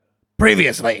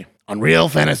Previously on Real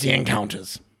Fantasy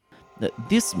Encounters.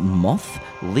 This moth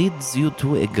leads you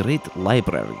to a great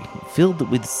library filled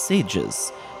with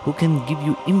sages who can give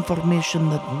you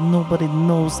information that nobody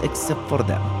knows except for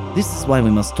them. This is why we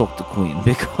must talk to Queen,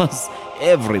 because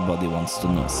everybody wants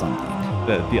to know something.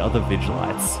 The other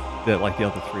Vigilites, the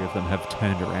other three of them have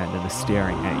turned around and are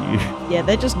staring at you. Yeah,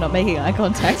 they're just not making eye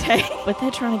contact, hey? But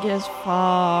they're trying to get as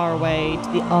far away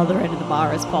to the other end of the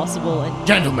bar as possible. And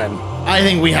Gentlemen, I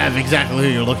think we have exactly who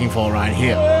you're looking for right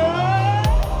here.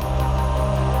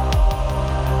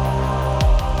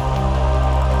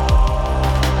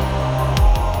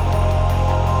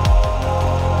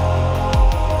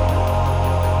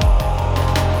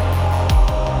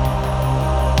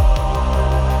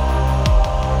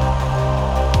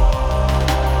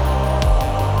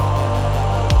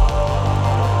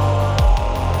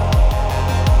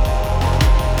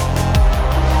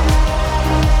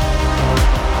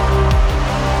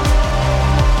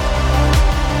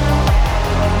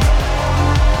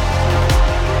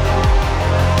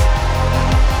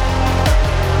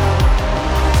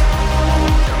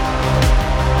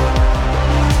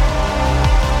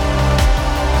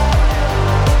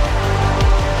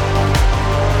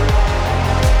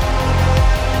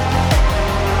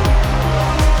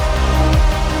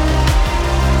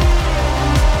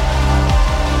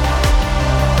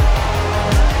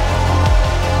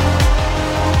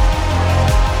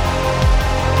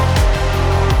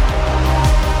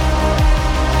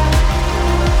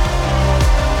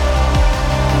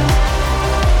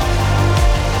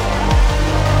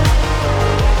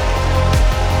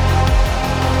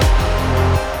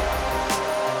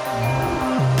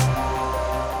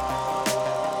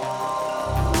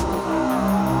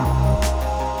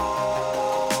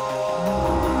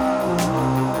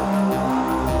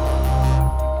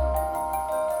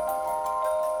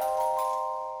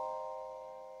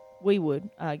 we would,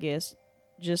 I guess,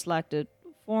 just like to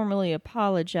formally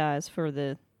apologize for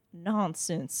the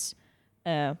nonsense.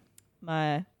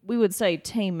 We would say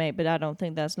teammate, but I don't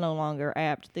think that's no longer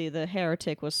apt. The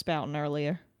heretic was spouting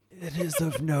earlier. It is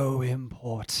of no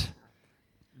import.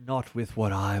 Not with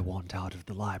what I want out of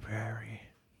the library.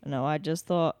 No, I just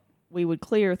thought we would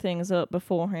clear things up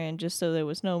beforehand just so there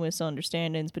was no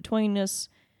misunderstandings between us.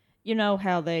 You know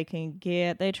how they can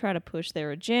get. They try to push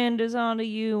their agendas onto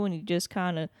you, and you just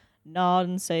kind of nod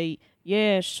and say,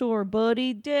 yeah, sure,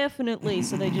 buddy, definitely.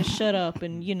 So they just shut up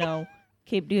and,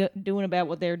 keep doing about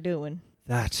what they're doing.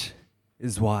 That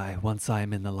is why, once I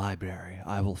am in the library,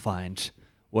 I will find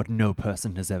what no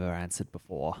person has ever answered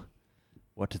before.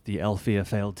 What the Elfia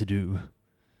failed to do.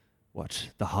 What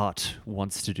the heart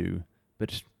wants to do.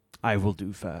 But I will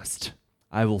do first.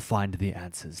 I will find the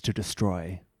answers to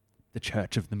destroy the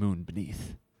Church of the Moon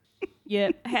beneath.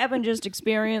 Yeah, having just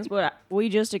experienced what we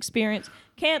just experienced,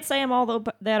 can't say I'm all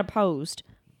that opposed.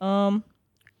 Out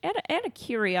of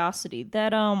curiosity,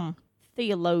 that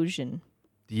theologian,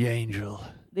 The angel.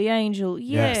 yeah,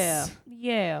 Yes.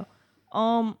 yeah.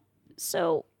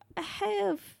 So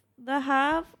have the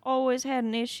Hive always had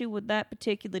an issue with that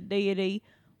particular deity,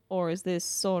 or is this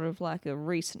sort of like a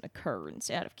recent occurrence?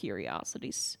 Out of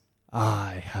curiosities.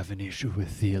 I have an issue with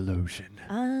theologian.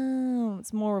 Oh,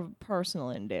 it's more of a personal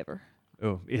endeavor.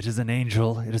 Oh, it is an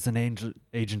angel. It is an angel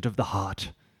agent of the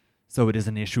heart. So it is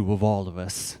an issue of all of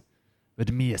us.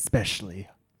 But me especially.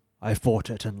 I fought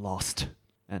it and lost.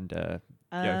 And,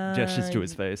 gestures to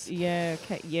his face. Yeah,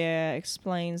 okay, yeah,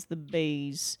 explains the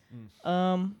bees.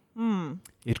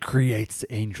 It creates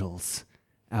angels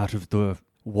out of the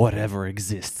whatever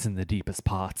exists in the deepest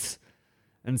parts.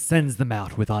 And sends them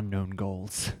out with unknown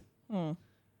goals.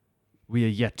 We are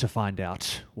yet to find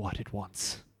out what it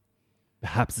wants.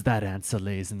 Perhaps that answer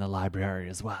lays in the library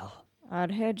as well.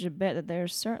 I'd hedge a bet that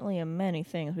there's certainly many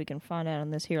things we can find out in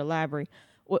this here library.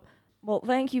 Well,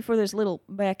 thank you for this little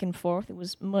back and forth. It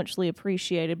was muchly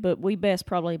appreciated, but we best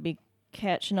probably be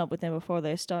catching up with them before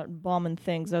they start bombing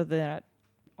things other than that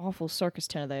awful circus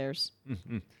tent of theirs.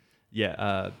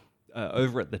 Yeah,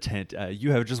 over at the tent,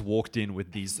 you have just walked in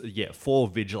with these, 4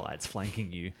 Vigilites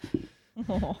flanking you.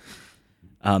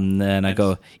 Then I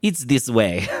go, it's this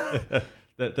way.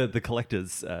 The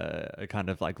collectors are kind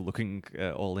of like looking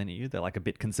all in at you. They're like a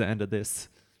bit concerned at this.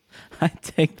 I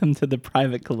take them to the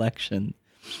private collection.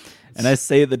 And I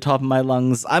say at the top of my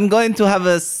lungs, I'm going to have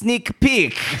a sneak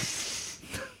peek.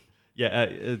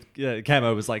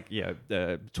 Camo was like,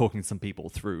 talking some people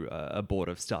through a board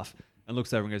of stuff and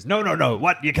looks over and goes, no,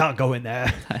 what? You can't go in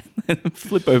there. I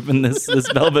flip open this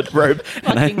velvet robe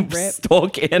and I Fucking rip.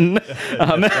 stalk in.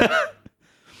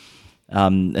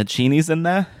 Cheeny's in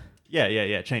there.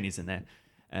 Yeah, Cheney's in there.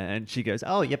 And she goes,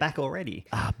 "Oh, you're back already."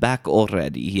 Back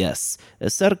already, yes.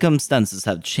 Circumstances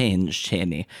have changed,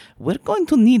 Cheney. We're going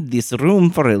to need this room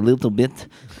for a little bit.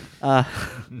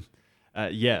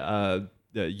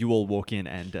 You all walk in,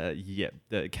 and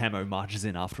the camo marches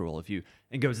in after all of you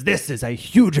and goes, "This is a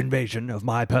huge invasion of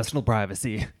my personal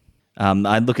privacy."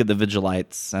 I look at the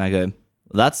Vigilites and I go,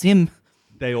 that's him.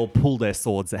 They all pull their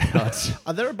swords out.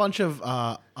 Are there a bunch of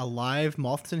alive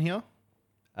moths in here?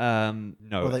 No.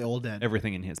 Or are they all dead?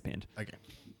 Everything in here is pinned. Okay.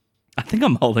 I think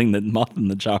I'm holding the moth in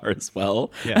the jar as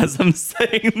well Yeah. as I'm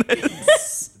saying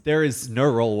this. There is no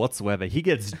roll whatsoever. He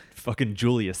gets fucking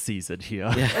Julius Caesared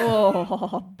here.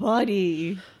 Oh,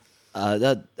 buddy.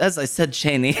 As I said,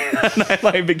 Cheney, and I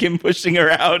like begin pushing her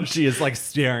out. She is like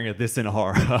staring at this in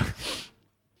horror.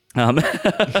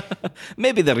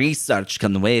 Maybe the research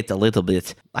can wait a little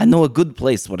bit. I know a good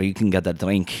place where you can get a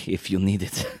drink if you need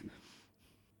it.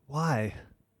 Why?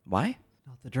 Why?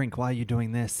 Not the drink. Why are you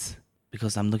doing this?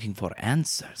 Because I'm looking for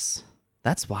answers.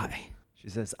 That's why. She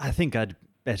says, "I think I'd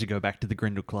better go back to the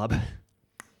Grindel Club."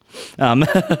 And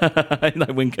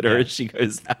I wink at her as she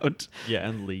goes out. Yeah,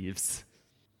 and leaves.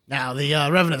 Now, the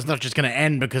Revenant's not just going to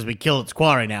end because we killed its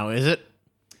quarry now, is it?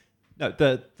 No,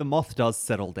 the moth does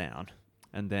settle down,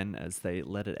 and then as they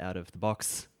let it out of the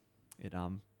box, it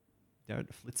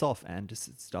flits off and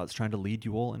just starts trying to lead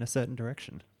you all in a certain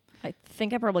direction. I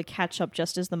think I probably catch up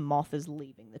just as the moth is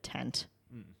leaving the tent,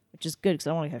 which is good because I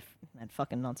don't want to hear that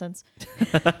fucking nonsense.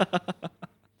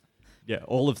 Yeah,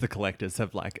 all of the collectors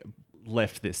have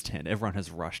left this tent. Everyone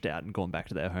has rushed out and gone back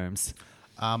to their homes.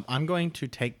 I'm going to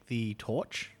take the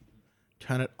torch,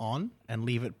 turn it on, and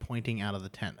leave it pointing out of the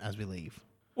tent as we leave.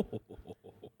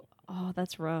 Oh,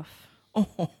 that's rough.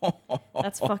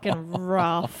 That's fucking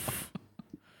rough.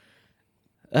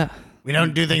 We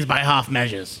don't do things by half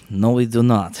measures. No, we do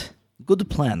not. Good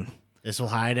plan. This will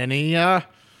hide any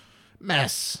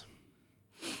mess.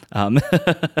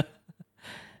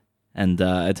 And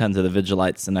I turn to the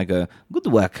Vigilites and I go, good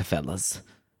work, fellas.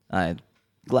 I'm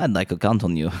glad I could count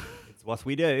on you. It's what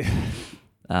we do.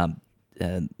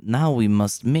 Now we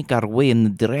must make our way in the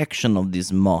direction of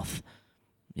this moth.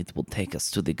 It will take us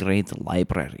to the great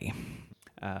library.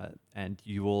 And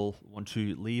you all want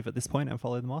to leave at this point and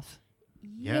follow the moth?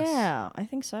 Yes. Yeah, I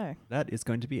think so. That is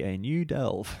going to be a new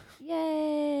delve.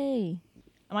 Yay!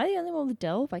 Am I the only one with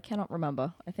delve? I cannot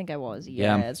remember. I think I was.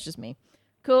 Yeah. Yeah, it's just me.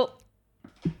 Cool.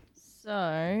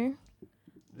 So,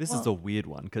 This is a weird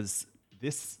one because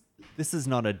this is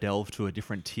not a delve to a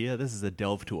different tier. This is a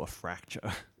delve to a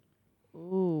fracture.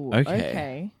 ooh, Okay.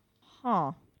 okay.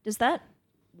 Huh. Does that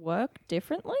work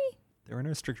differently? There are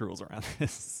no strict rules around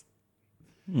this.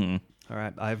 Hmm. All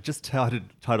right, I've just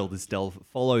titled this delve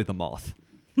 "Follow the Moth."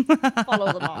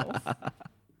 Follow the moth.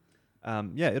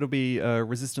 Yeah, it'll be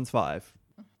resistance 5.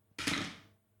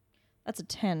 That's a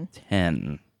 10.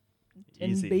 10.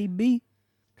 Easy. baby.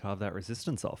 Carve that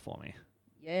resistance off for me.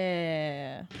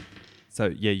 Yeah. So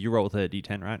yeah, you roll with a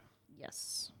d10, right?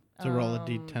 Yes. So roll a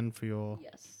d10 for your...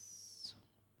 Yes.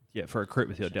 Yeah, for a crit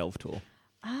with your delve tool.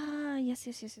 Ah, yes.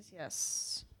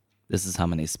 This is how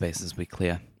many spaces we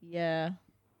clear. Yeah.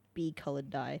 B-colored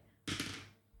die.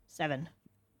 7.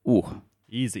 Ooh,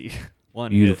 Easy.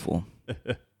 One. beautiful.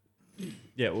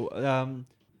 Yeah. Well,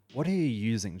 what are you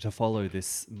using to follow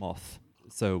this moth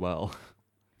so well?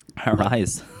 Our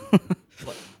eyes.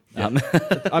 Yeah.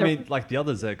 I mean, the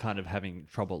others are kind of having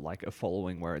trouble,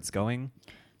 following where it's going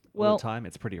all Well- the time.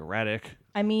 It's pretty erratic.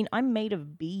 I mean, I'm made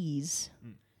of bees,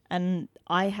 and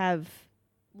I have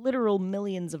literal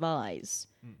millions of eyes.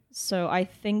 So I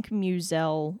think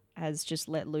Musel has just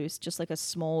let loose just like a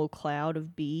small cloud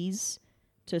of bees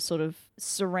to sort of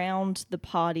surround the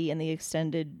party and the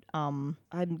extended. I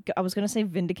was going to say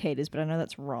Vindicators, but I know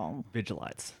that's wrong.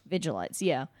 Vigilites. Vigilites,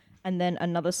 yeah. And then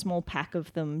another small pack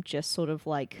of them just sort of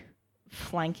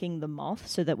flanking the moth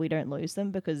so that we don't lose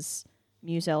them, because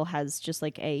Musel has just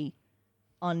a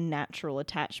unnatural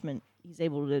attachment. He's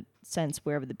able to sense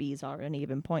wherever the bees are at any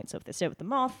given point. So if they stay with the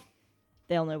moth,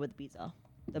 they'll know where the bees are.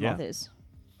 The Yeah. moth is.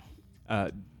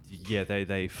 Yeah,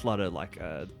 they flutter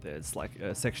there's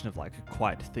a section of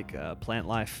quite thick plant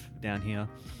life down here.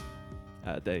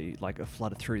 They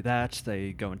flutter through that.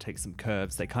 They go and take some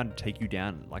curves. They kind of take you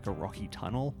down a rocky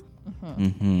tunnel.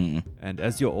 Mm-hmm. And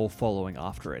as you're all following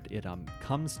after it, it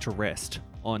comes to rest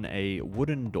on a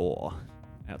wooden door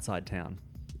outside town.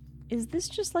 Is this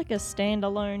just a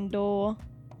standalone door?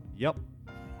 Yep.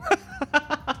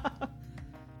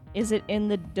 Is it in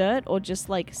the dirt or just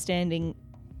standing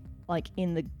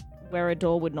in the where a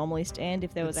door would normally stand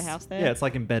if there was a house there? Yeah, it's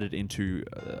embedded into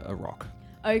a rock.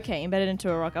 Okay, embedded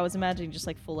into a rock. I was imagining just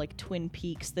full Twin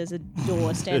Peaks. There's a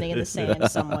door standing in the sand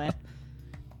somewhere.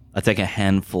 I take a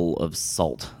handful of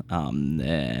salt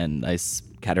and I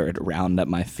scatter it around at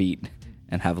my feet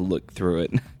and have a look through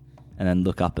it and then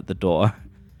look up at the door.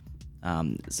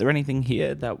 Is there anything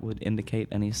here that would indicate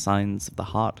any signs of the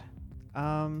heart?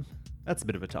 That's a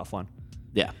bit of a tough one.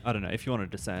 Yeah. I don't know if you want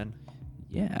to discern.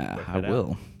 Yeah, Work I it out.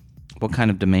 will. What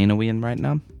kind of domain are we in right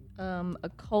now?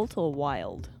 Occult or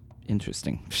wild?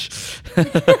 Interesting.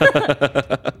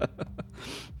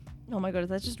 Oh my god, is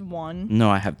that just one? No,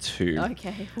 I have 2.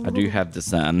 Okay. I do have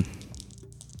discern.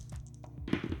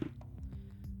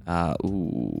 Kind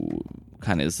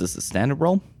of, is this a standard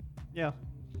roll? Yeah.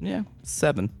 Yeah,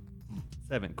 7.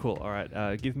 7. Cool. All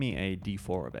right. Give me a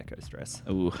D4 of Echo Stress.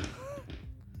 Ooh.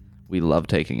 We love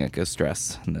taking echo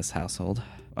stress in this household.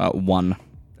 1.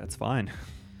 That's fine.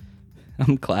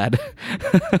 I'm glad.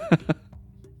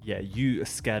 Yeah, you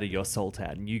scatter your salt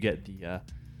out and you get the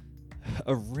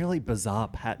a really bizarre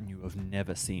pattern you have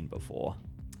never seen before.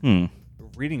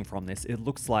 Reading from this, it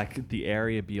looks like the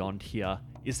area beyond here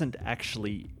isn't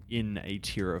actually in a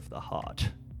tier of the heart.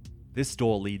 This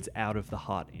door leads out of the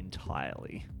heart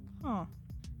entirely. Huh.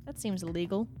 That seems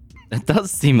illegal. It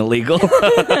does seem illegal.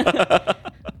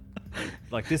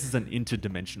 Like, this is an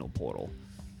interdimensional portal.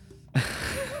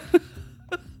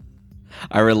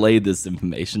 I relayed this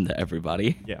information to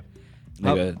everybody. Yeah.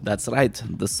 They go, that's right.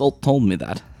 The salt told me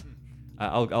that.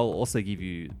 I'll also give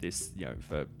you this,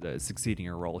 for succeeding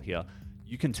a roll here.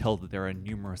 You can tell that there are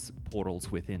numerous portals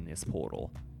within this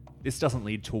portal. This doesn't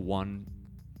lead to one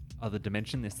other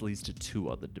dimension. This leads to 2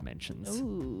 other dimensions.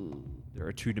 Ooh. There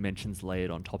are 2 dimensions layered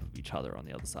on top of each other on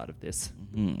the other side of this.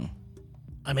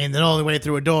 I mean, the only way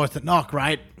through a door is to knock,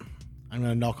 right? I'm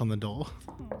going to knock on the door.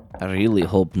 I really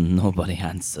hope nobody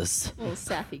answers. A little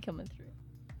sappy coming through.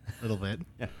 A little bit.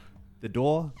 Yeah. The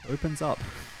door opens up.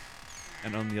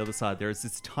 And on the other side, there is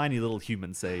this tiny little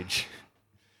human sage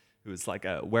who is like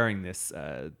wearing this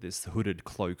this hooded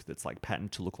cloak that's like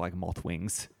patterned to look like moth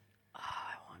wings.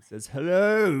 It says,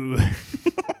 "Hello,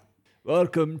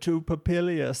 welcome to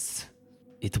Papilius.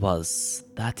 It was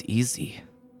that easy.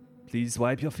 Please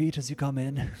wipe your feet as you come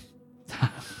in."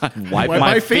 Wipe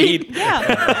my feet.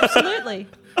 Yeah, absolutely.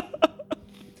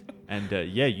 And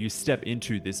you step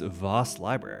into this vast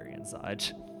library inside.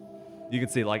 You can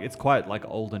see like it's quite like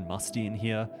old and musty in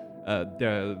here.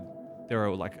 There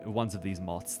are like ones of these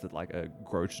moths that like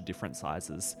grow to different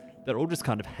sizes that all just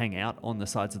kind of hang out on the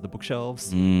sides of the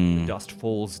bookshelves. The dust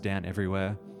falls down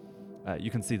everywhere.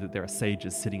 You can see that there are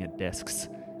sages sitting at desks,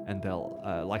 and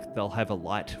they'll have a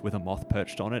light with a moth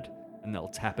perched on it, and they'll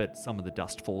tap it. Some of the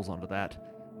dust falls onto that,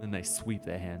 and they sweep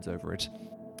their hands over it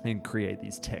and create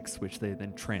these texts, which they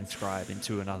then transcribe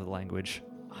into another language.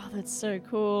 Oh, that's so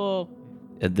cool.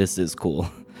 This is cool.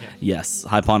 Yes,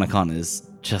 Hyponicon is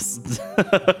just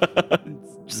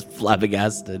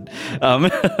flabbergasted.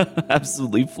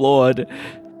 Absolutely floored.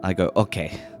 I go,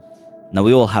 okay. Now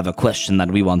we all have a question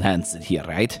that we want answered here,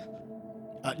 right?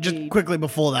 Just quickly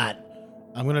before that,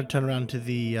 I'm going to turn around to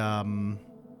the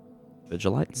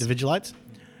Vigilites? the Vigilites.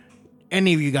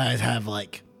 Any of you guys have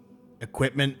like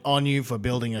equipment on you for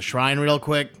building a shrine real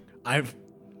quick? I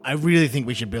really think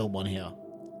we should build one here.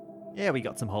 Yeah, we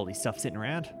got some holy stuff sitting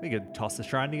around. We could toss the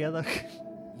shrine together.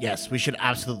 Yes, we should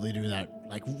absolutely do that.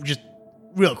 Like, just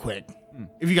real quick.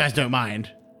 If you guys don't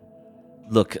mind.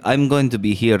 Look, I'm going to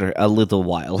be here a little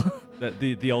while.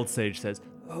 The old sage says,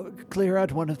 "Oh, clear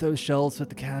out one of those shelves with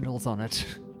the candles on it."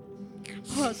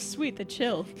 Oh, sweet, the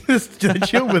chill. Just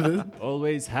chill with it.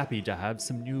 Always happy to have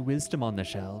some new wisdom on the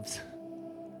shelves.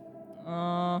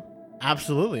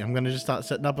 Absolutely. I'm going to just start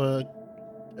setting up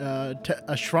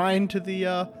a shrine to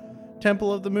the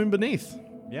Temple of the Moon Beneath.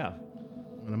 Yeah.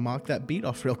 I'm going to mark that beat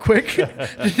off real quick.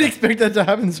 Didn't expect that to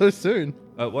happen so soon.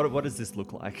 What does this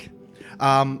look like?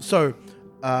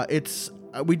 It's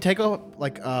we take up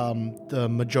like the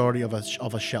majority of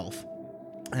a shelf,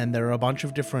 and there are a bunch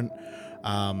of different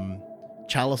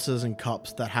chalices and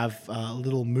cups that have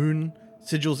little moon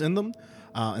sigils in them,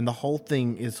 and the whole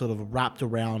thing is sort of wrapped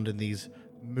around in these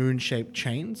moon-shaped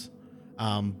chains,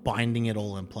 binding it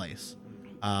all in place.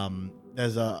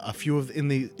 There's a few of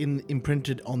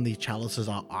imprinted on the chalices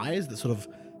are eyes that sort of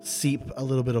seep a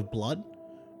little bit of blood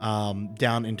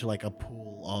down into like a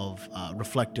pool of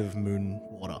reflective moon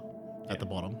water at the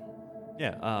bottom.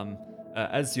 Yeah.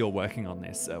 As you're working on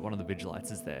this, one of the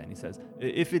Vigilites is there, and he says,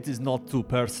 "If it is not too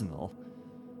personal,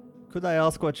 could I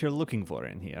ask what you're looking for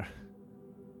in here?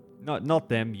 Not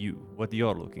them, you. What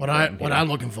you're looking for. What I'm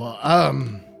looking for.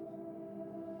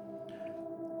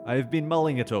 I've been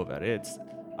mulling it over.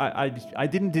 I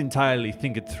didn't entirely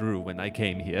think it through when I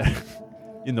came here.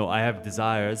 I have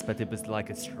desires, but it was like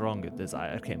a stronger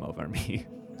desire came over me."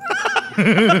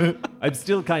 I'm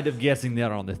still kind of guessing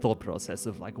there on the thought process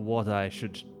of like what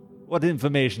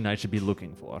information I should be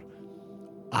looking for.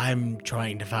 I'm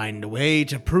trying to find a way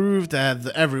to prove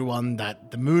to everyone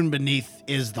that the moon beneath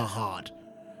is the heart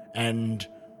and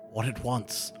what it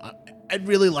wants. I'd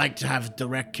really like to have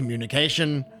direct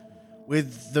communication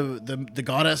with the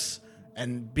goddess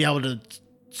and be able to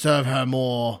serve her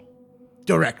more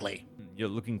directly. You're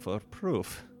looking for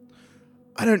proof.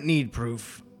 I don't need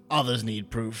proof. Others need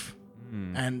proof.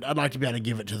 And I'd like to be able to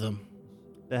give it to them.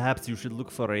 Perhaps you should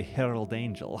look for a herald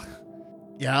angel.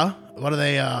 Yeah? What do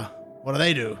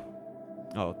they do?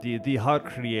 Oh, the heart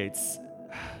creates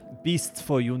beasts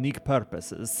for unique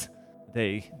purposes.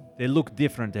 They look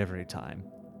different every time.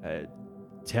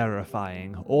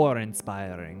 Terrifying or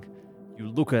inspiring. You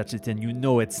look at it and you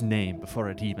know its name before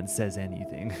it even says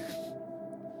anything.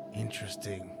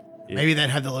 Interesting. Maybe they'd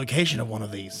have the location of one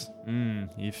of these.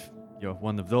 If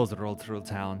one of those rolled through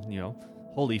town,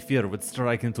 holy fear would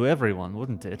strike into everyone,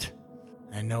 wouldn't it?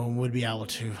 And no one would be able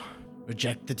to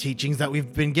reject the teachings that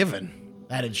we've been given.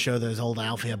 That'd show those old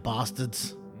Alfea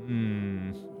bastards.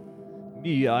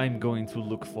 Me, I'm going to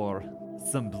look for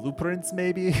some blueprints,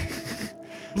 maybe?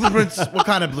 Blueprints? What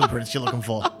kind of blueprints you looking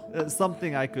for?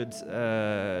 Something I could,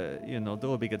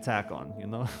 do a big attack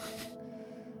on,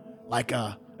 Like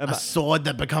a sword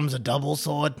that becomes a double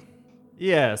sword?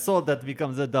 Yeah, sword that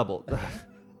becomes a double.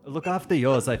 Look after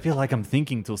yours, I feel like I'm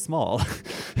thinking too small.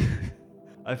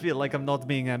 I feel like I'm not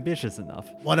being ambitious enough.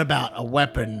 What about a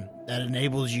weapon that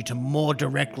enables you to more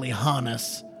directly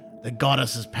harness the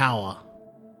goddess's power?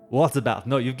 What about?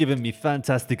 No, you've given me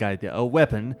fantastic idea. A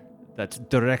weapon that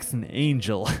directs an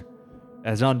angel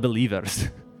as unbelievers.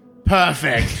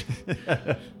 Perfect.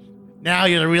 Now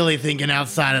you're really thinking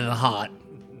outside of the heart.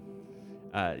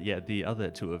 The other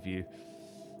two of you,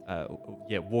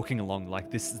 walking along like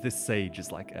this sage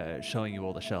is like showing you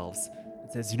all the shelves.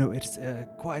 It says, it's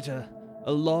quite a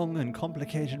long and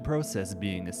complicated process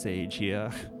being a sage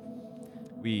here.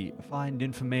 We find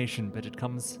information, but it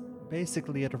comes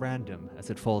basically at random as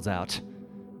it falls out.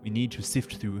 We need to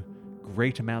sift through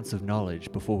great amounts of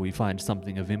knowledge before we find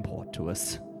something of import to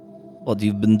us. Well,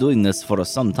 you've been doing this for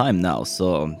some time now,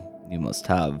 so you must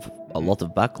have a lot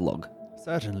of backlog.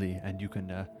 Certainly, and you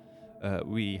can,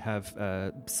 we have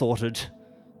sorted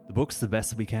the books the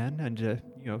best we can, and,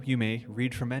 you may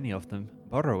read from any of them,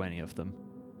 borrow any of them,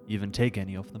 even take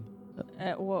any of them.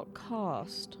 At what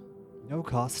cost? No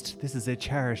cost. This is a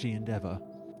charity endeavor.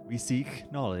 We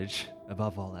seek knowledge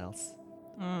above all else.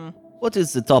 What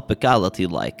is the topicality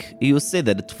like? You say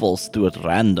that it falls through at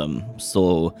random,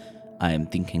 so I'm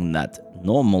thinking that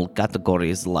normal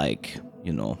categories like,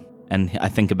 and I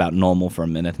think about normal for a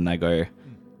minute and I go,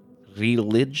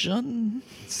 religion?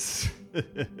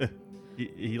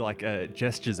 He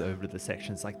gestures over the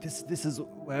sections like this is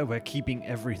where we're keeping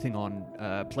everything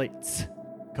on plates,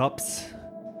 cups,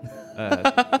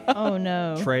 Oh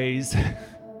no. trays,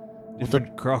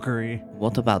 different crockery.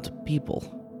 What about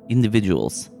people?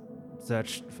 Individuals?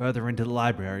 Search further into the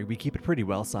library. We keep it pretty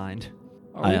well signed.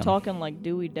 Are I we am. talking like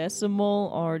Dewey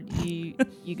Decimal, or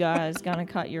you guys gonna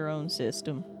cut your own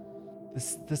system?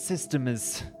 The system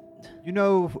is,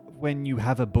 when you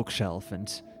have a bookshelf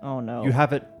and Oh no. you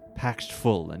have it packed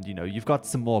full, and you've got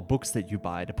some more books that you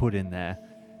buy to put in there,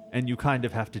 and you kind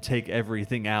of have to take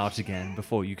everything out again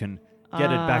before you can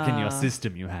get it back in your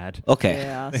system you had. Okay.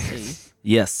 Yeah, I see.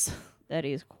 Yes. That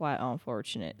is quite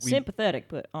unfortunate. We- Sympathetic,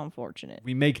 but unfortunate.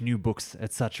 We make new books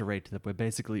at such a rate that we're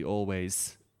basically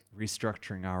always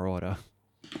restructuring our order.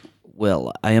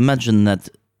 Well, I imagine that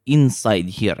inside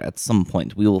here at some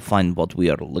point we will find what we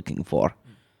are looking for.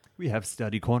 We have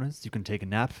study corners. You can take a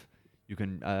nap. You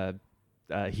can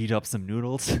heat up some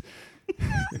noodles.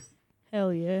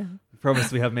 Hell yeah.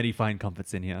 Promise we have many fine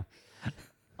comforts in here.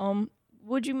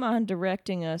 Would you mind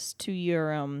directing us to your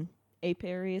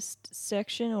apiarist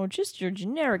section, or just your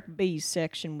generic bees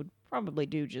section would probably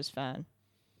do just fine.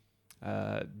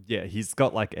 He's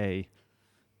got like a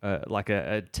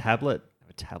tablet.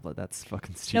 A tablet, that's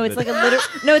fucking stupid. No, it's like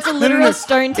it's a literal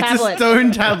stone tablet. It's a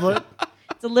stone tablet.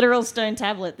 It's a literal stone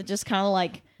tablet that just kind of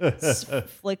like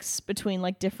flicks between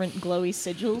like different glowy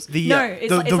sigils.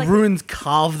 The runes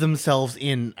carve themselves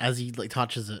in as he like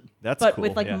touches it. That's but cool,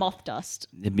 with like yeah. moth dust.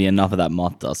 There'd be enough of that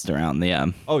moth dust around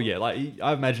the Oh yeah, like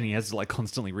I imagine he has to like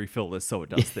constantly refill this so it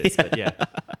does this. But yeah,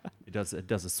 it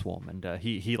does a swarm, and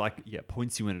he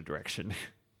points you in a direction.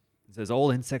 It says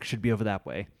all insects should be over that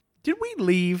way. Did we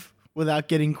leave without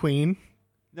getting Queen?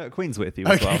 No, Queen's with you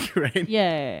as Okay, well. great.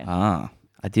 Yeah. Ah,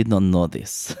 I did not know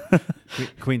this.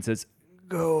 Queen says,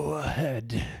 "Go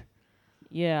ahead."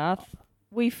 Yeah,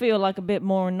 we feel like a bit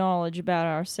more knowledge about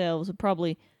ourselves would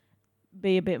probably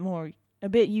be a bit more a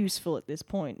bit useful at this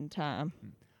point in time.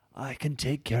 I can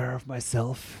take care of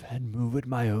myself and move at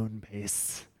my own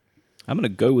pace. I'm gonna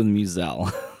go with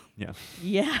Muzel. Yeah.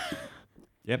 Yeah.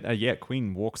 Yep. Yeah.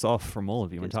 Queen walks off from all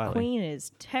of you 'Cause entirely. Queen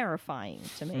is terrifying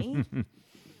to me.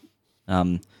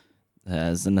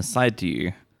 As an aside to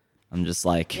you, I'm just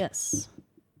like, Yes.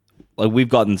 like we've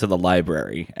gotten to the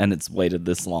library and it's waited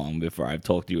this long before I've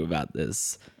talked to you about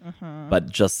this. But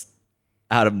just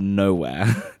out of nowhere,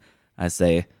 I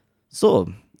say,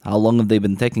 so how long have they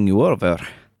been taking you over?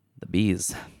 The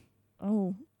bees.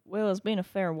 Oh, well, it's been a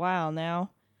fair while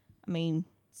now. I mean,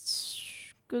 it's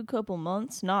a good couple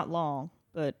months, not long,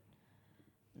 but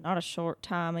not a short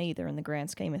time either in the grand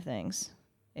scheme of things.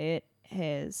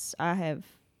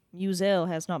 Muzel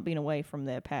has not been away from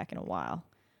their pack in a while.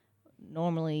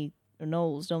 Normally, the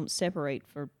gnolls don't separate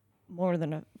for more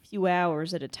than a few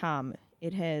hours at a time.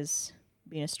 It has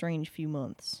been a strange few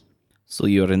months. So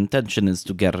your intention is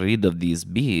to get rid of these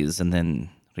bees and then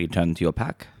return to your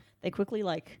pack? They quickly,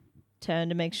 turn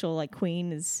to make sure,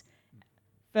 Queen is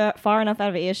far enough out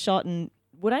of earshot. And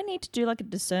would I need to do, a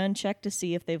discern check to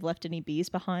see if they've left any bees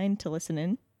behind to listen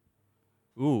in?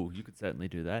 Ooh, you could certainly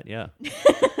do that. Yeah.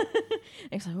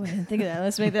 It's like, I didn't think of that.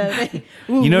 Let's make that.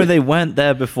 You know they weren't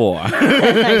there before.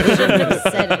 I shouldn't have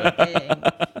said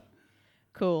anything.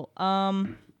 Cool.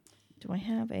 Do I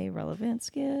have a relevant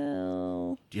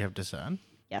skill? Do you have discern?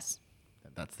 Yes.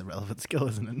 That's the relevant skill,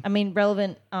 isn't it? I mean,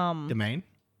 relevant. Domain.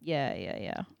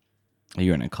 Yeah.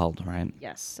 You're in a cult, right?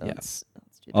 Yes. So Yeah. let's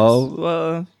do this.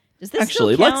 Oh, Does this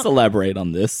actually, still count? let's elaborate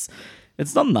on this.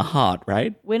 It's not in the heart,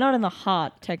 right? We're not in the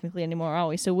heart technically anymore, are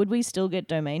we? So would we still get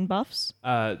domain buffs?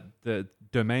 The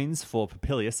domains for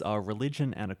Papilius are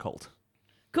religion and occult.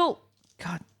 Cool.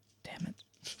 God damn it.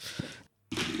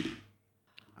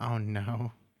 Oh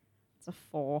no. It's a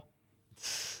 4.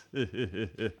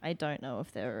 I don't know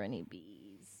if there are any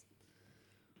bees.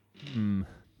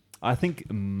 I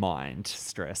think mind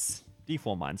stress.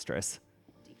 D4 mind stress.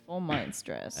 D4 mind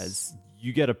stress. As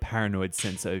you get a paranoid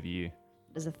sense over you.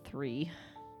 There's a 3.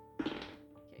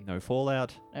 No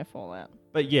fallout. No fallout.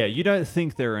 But yeah, you don't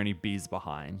think there are any bees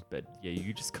behind, but yeah,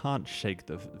 you just can't shake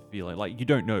the feeling. You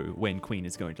don't know when Queen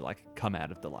is going to, come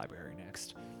out of the library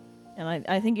next. And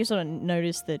I think you sort of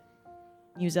notice that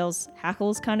Muzel's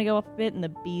hackles kind of go up a bit and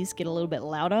the bees get a little bit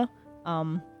louder.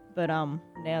 But now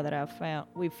that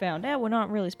we've found out we're not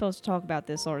really supposed to talk about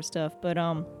this sort of stuff, but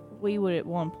we would at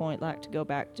one point like to go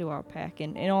back to our pack.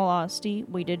 And in all honesty,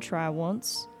 we did try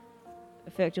once,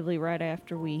 effectively right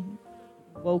after we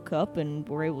woke up and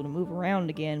were able to move around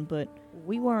again, but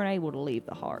we weren't able to leave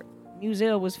the heart.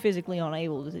 Muzel was physically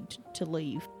unable to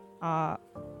leave.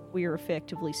 We're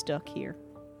effectively stuck here,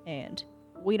 and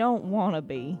we don't want to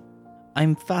be.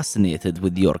 I'm fascinated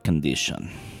with your condition.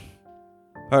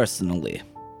 Personally.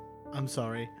 I'm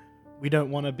sorry. We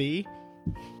don't want to be.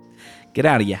 Get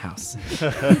out of your house.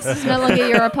 This is no longer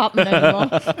your apartment anymore.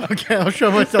 Okay, I'll show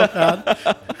myself out.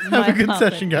 Have a good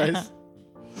session, guys.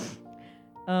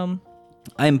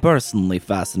 I'm personally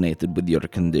fascinated with your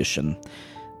condition.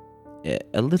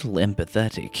 A little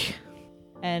empathetic.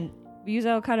 And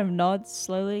Muzel kind of nods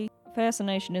slowly.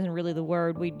 Fascination isn't really the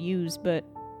word we'd use, but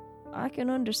I can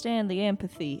understand the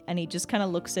empathy. And he just kind of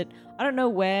looks at, I don't know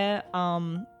where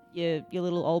your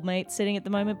little old mate's sitting at the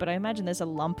moment, but I imagine there's a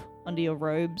lump under your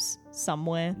robes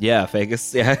somewhere. Yeah,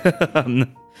 Vegas. Yeah.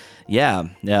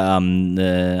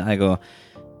 I go,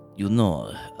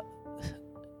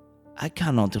 I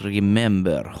cannot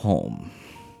remember home.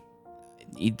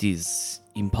 It is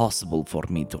impossible for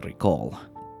me to recall.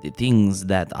 The things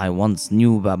that I once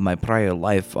knew about my prior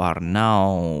life are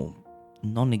now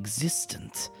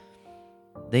non-existent.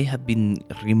 They have been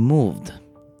removed,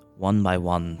 one by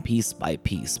one, piece by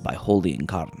piece, by Holy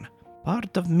Incarn.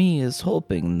 Part of me is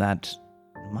hoping that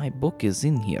my book is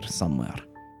in here somewhere.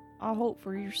 I hope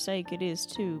for your sake it is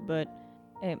too, but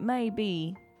it may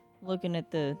be looking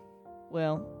at the,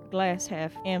 glass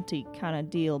half empty kind of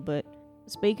deal, but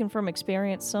speaking from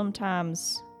experience,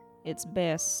 sometimes it's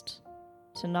best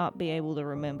to not be able to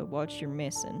remember what you're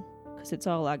missing, because it's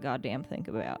all I goddamn think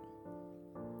about.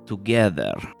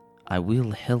 Together, I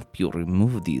will help you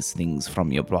remove these things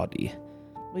from your body.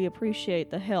 We appreciate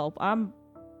the help. I'm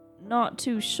not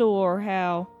too sure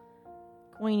how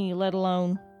Queenie, let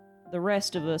alone the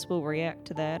rest of us, will react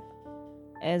to that.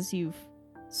 As you've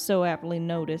so aptly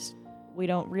noticed, we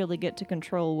don't really get to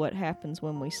control what happens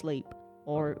when we sleep,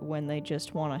 or when they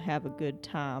just want to have a good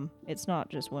time. It's not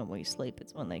just when we sleep,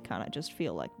 it's when they kind of just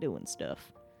feel like doing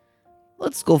stuff.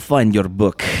 Let's go find your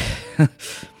book.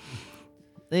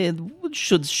 It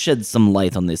should shed some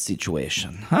light on this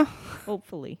situation, huh?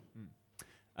 Hopefully.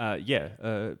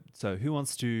 So who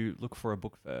wants to look for a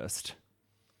book first?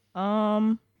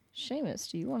 Seamus,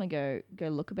 do you want to go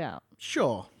look about?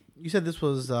 Sure. You said this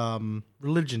was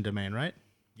religion domain, right?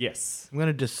 Yes. I'm going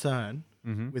to discern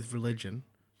with religion.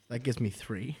 That gives me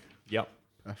 3. Yep.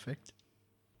 Perfect.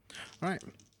 All right.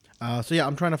 So yeah,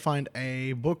 I'm trying to find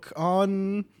a book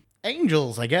on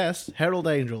angels, I guess. Herald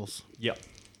angels. Yep.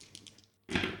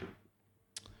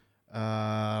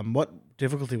 What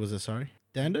difficulty was this, sorry?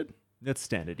 Standard? That's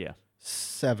standard, yeah.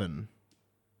 7.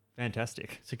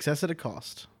 Fantastic. Success at a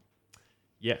cost.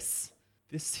 Yes.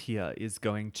 This here is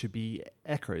going to be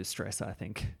echo stress, I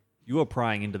think. You are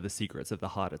prying into the secrets of the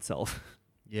heart itself.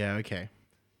 Yeah, okay.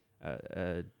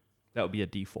 That would be a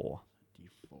D4.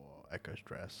 D4 echo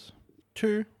stress.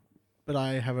 2. But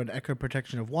I have an echo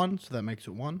protection of 1, so that makes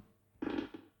it 1.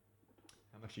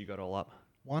 How much you got all up?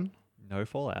 1. No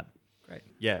fallout. Great.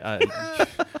 Yeah.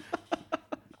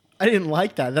 I didn't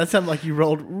like that. That sounded like you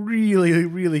rolled really,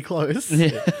 really close.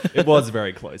 It was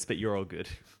very close, but you're all good.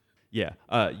 Yeah.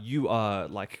 You are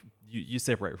like you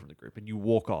separate from the group and you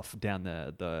walk off down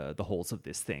the halls of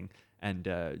this thing, and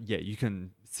yeah, you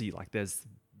can see like there's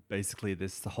basically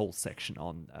this whole section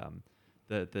on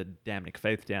the Damnic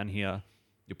faith down here.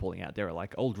 You're pulling out. There are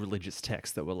like old religious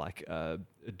texts that were like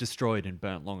destroyed and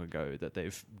burnt long ago that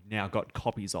they've now got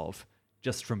copies of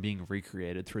just from being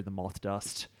recreated through the moth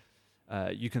dust.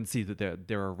 You can see that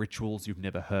there are rituals you've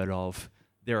never heard of.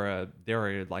 There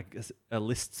are like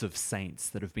lists of saints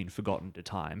that have been forgotten to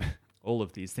time. All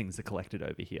of these things are collected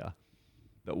over here.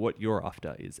 But what you're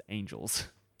after is angels.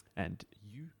 And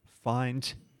you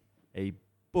find a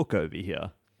book over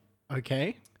here.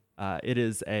 Okay. It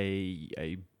is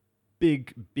a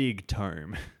big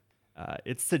tome.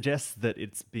 It suggests that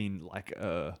it's been like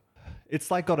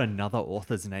it's like got another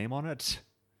author's name on it.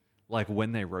 Like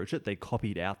when they wrote it, they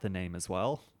copied out the name as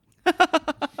well.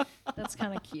 That's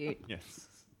kind of cute. Yes.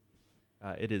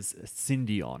 It is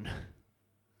Syndion.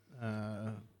 Do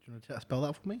you want to spell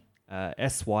that for me?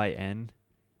 Syndion.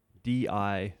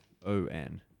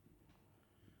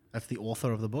 That's the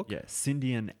author of the book? Yeah,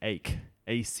 Syndion Ache.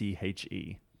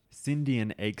 Ache.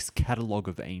 Syndion Ache's Catalogue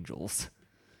of Angels.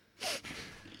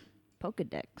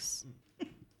 Pokedex.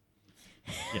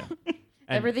 Yeah.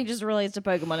 Everything just relates to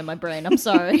Pokemon in my brain. I'm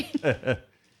sorry.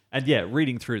 And yeah,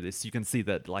 reading through this, you can see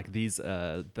that like these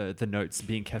the notes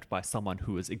being kept by someone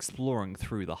who was exploring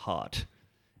through the heart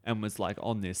and was like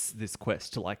on this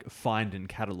quest to like find and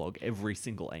catalog every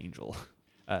single angel.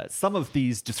 Some of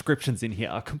these descriptions in here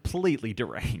are completely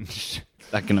deranged.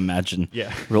 I can imagine.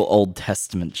 Yeah. Real Old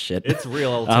Testament shit. It's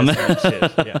real Old Testament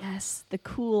shit. Yeah. Yes, the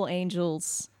cool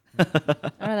angels. None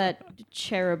of that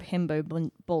cherub himbo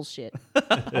bullshit.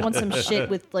 I want some shit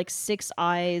with like 6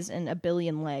 eyes and a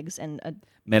billion legs and a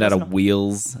made out of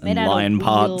wheels and lion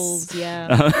parts. Wheels,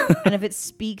 yeah. And if it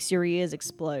speaks, your ears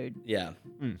explode. Yeah.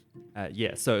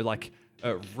 Yeah, so like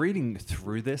reading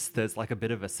through this, there's like a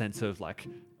bit of a sense of like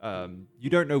you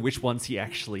don't know which ones he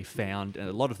actually found, and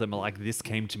a lot of them are like, "This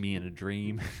came to me in a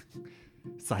dream."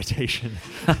 Citation.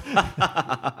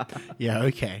 Yeah,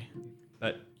 okay.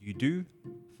 But you do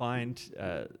find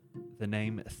the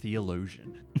name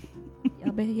Theologian.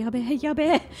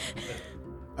 Yabbe.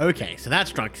 Okay, so that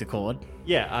strikes a chord.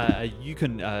 Yeah, you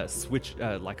can switch,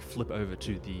 like flip over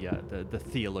to the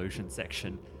Theologian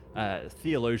section.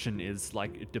 Theologian is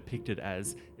like depicted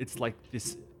as, it's like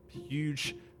this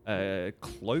huge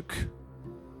cloak,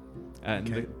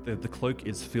 and Okay. the cloak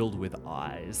is filled with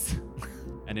eyes,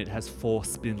 and it has 4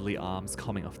 spindly arms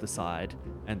coming off the side,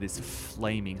 and this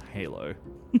flaming halo.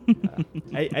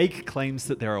 Ake claims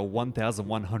that there are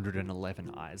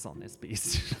 1,111 eyes on this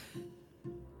beast.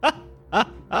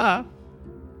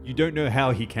 You don't know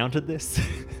how he counted this?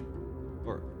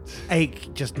 Or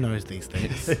Ake just knows these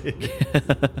things.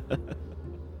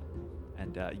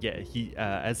 and yeah, he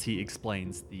as he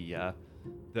explains the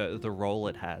role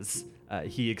it has,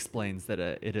 he explains that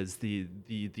it is the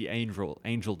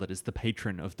angel that is the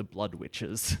patron of the blood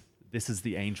witches. This is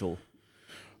the angel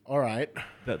All right.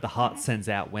 that the heart sends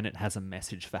out when it has a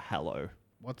message for Hallow.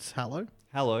 What's Hallow?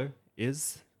 Hallow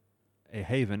is a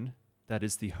haven that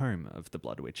is the home of the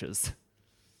blood witches.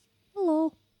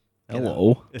 Hello.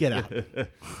 Hello. Get out.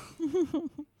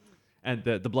 And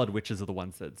the blood witches are the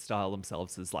ones that style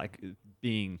themselves as like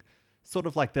being sort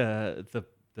of like the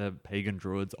pagan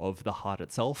druids of the heart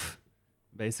itself,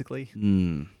 basically.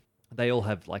 They all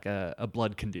have like a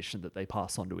blood condition that they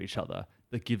pass on to each other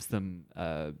that gives them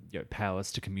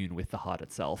powers to commune with the heart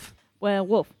itself.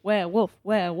 Werewolf.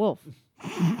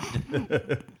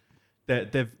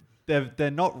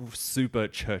 They're not super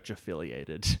church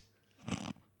affiliated.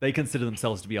 They consider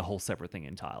themselves to be a whole separate thing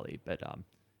entirely, but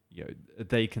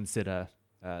they consider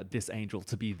this angel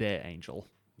to be their angel.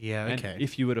 Yeah, And okay.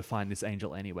 if you were to find this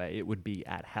angel anyway, it would be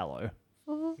at Hallow.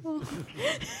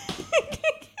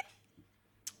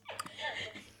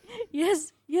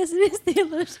 Yes, yes, it is the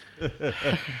illusion.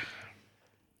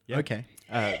 Yep. Okay.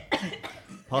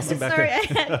 Passing back. Sorry, I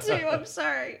had to. I'm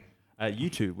sorry. You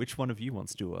two, which one of you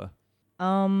wants to?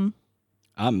 I'm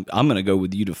gonna go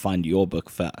with you to find your book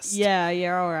first. Yeah,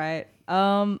 all right.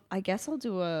 I guess I'll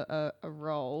do a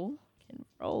roll. Can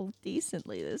roll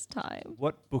decently this time.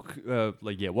 What book?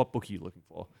 What book are you looking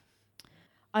for?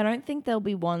 I don't think there'll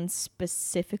be one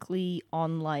specifically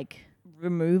on like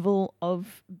removal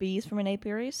of bees from an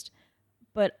apiarist,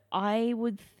 but I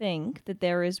would think that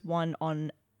there is one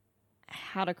on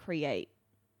how to create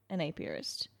an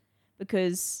apiarist,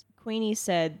 because Queenie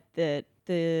said that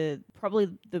probably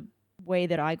the way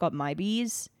that I got my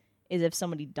bees is if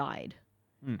somebody died,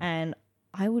 and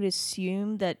I would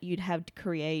assume that you'd have to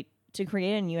create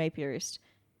a new apiarist,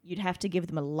 you'd have to give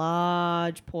them a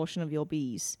large portion of your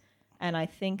bees. And I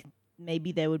think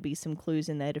maybe there would be some clues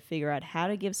in there to figure out how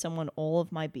to give someone all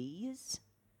of my bees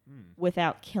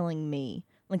without killing me.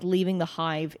 Like leaving the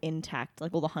hive intact,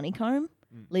 like all the honeycomb,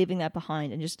 leaving that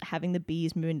behind and just having the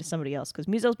bees move into somebody else. Because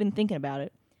Musel's been thinking about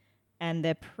it, and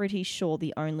they're pretty sure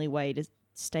the only way to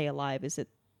stay alive is that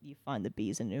you find the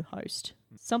bees a new host.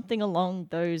 Something along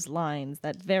those lines,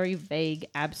 that very vague,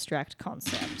 abstract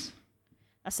concept.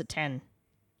 That's a 10.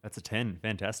 That's a 10.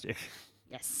 Fantastic.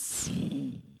 Yes.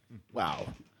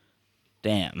 Wow.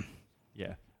 Damn.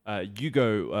 Yeah. You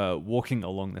go walking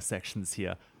along the sections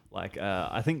here. Like,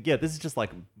 I think, this is just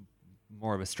like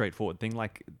more of a straightforward thing.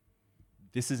 Like,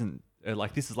 this isn't,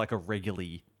 this is like a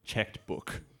regularly checked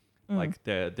book. Like,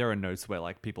 there are notes where,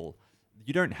 like, people,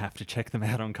 you don't have to check them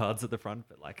out on cards at the front,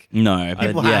 but, like, No, but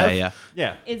People yeah, have. yeah.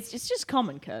 yeah. It's just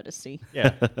common courtesy.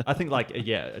 Yeah. I think, like,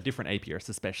 different apiarists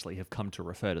especially have come to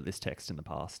refer to this text in the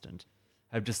past and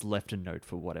have just left a note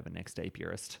for whatever next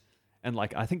apiarist. And,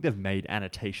 like, I think they've made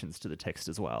annotations to the text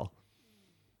as well.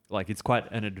 Like, it's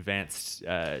quite an advanced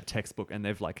textbook, and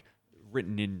they've, like,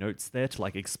 written in notes there to,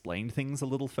 like, explain things a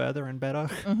little further and better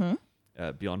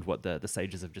beyond what the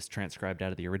sages have just transcribed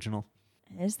out of the original.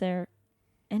 Is there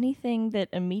anything that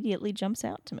immediately jumps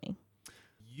out to me?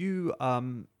 You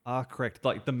are correct.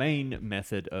 Like, the main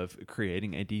method of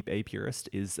creating a deep apiarist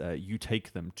is you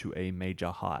take them to a major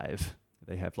hive.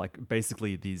 They have, like,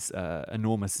 basically these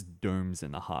enormous domes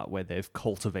in the heart where they've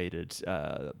cultivated,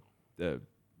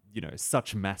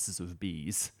 such masses of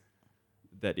bees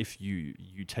that if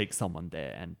you take someone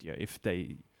there and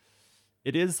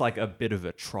it is like a bit of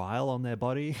a trial on their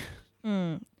body.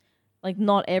 Like,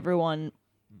 not everyone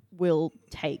will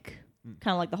take.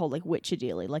 Kind of like the whole, like, Witcher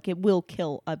dealy. Like, it will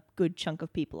kill a good chunk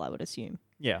of people, I would assume.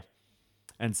 Yeah.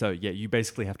 And so, you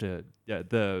basically have to,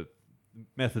 the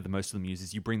method that most of them use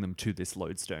is you bring them to this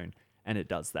lodestone, and it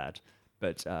does that.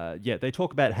 But, they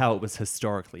talk about how it was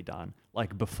historically done.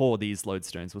 Like, before these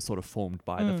lodestones were sort of formed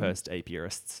by the first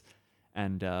apiarists.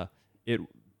 And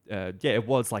it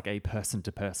was like a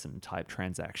person-to-person type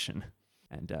transaction.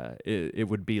 And it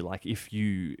would be like if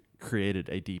you created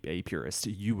a deep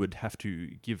apiarist, you would have to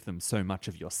give them so much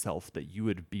of yourself that you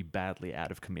would be badly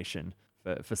out of commission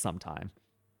for some time.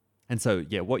 And so,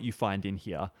 what you find in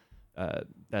here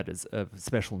that is a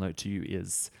special note to you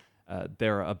is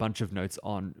there are a bunch of notes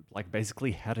on, like,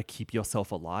 basically how to keep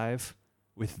yourself alive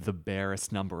with the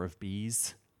barest number of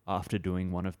bees after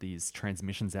doing one of these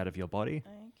transmissions out of your body.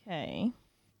 Okay.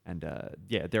 And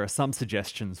there are some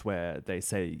suggestions where they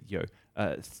say,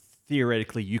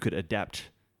 theoretically you could adapt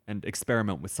and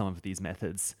experiment with some of these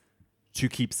methods to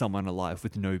keep someone alive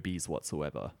with no bees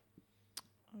whatsoever.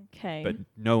 Okay. But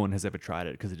no one has ever tried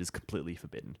it because it is completely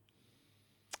forbidden.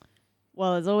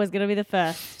 Well, it's always going to be the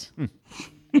first.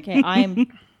 Okay,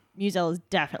 Musel is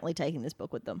definitely taking this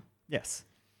book with them. Yes.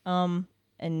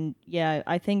 And yeah,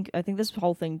 I think this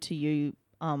whole thing to you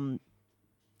kind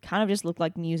of just looked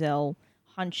like Musel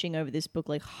hunching over this book,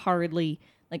 like hurriedly,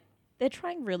 like they're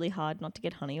trying really hard not to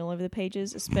get honey all over the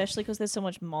pages, especially because there's so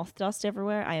much moth dust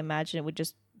everywhere. I imagine it would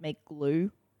just make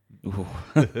glue.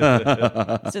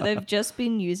 So they've just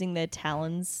been using their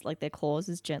talons, like their claws,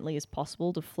 as gently as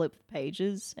possible to flip the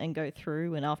pages and go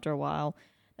through, and after a while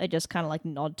they just kind of like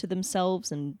nod to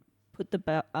themselves and put the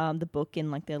book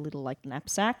in like their little like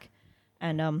knapsack.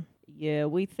 And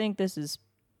we think this is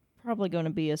probably going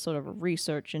to be a sort of a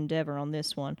research endeavor on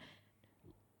this one.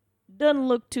 Doesn't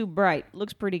look too bright.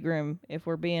 Looks pretty grim, if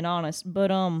we're being honest. But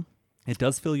It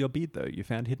does fill your bead, though. You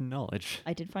found hidden knowledge.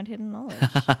 I did find hidden knowledge.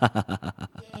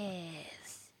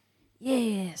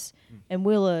 Yes. And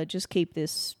we'll just keep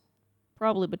this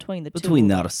probably between the two.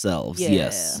 Between ourselves, Yeah.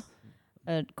 yes.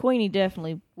 Queenie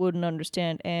definitely wouldn't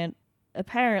understand, and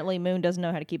apparently Moon doesn't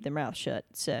know how to keep their mouth shut,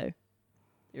 so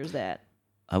there's that.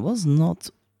 I was not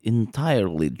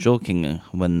entirely joking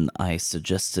when I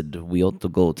suggested we ought to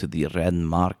go to the Red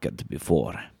Market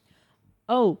before.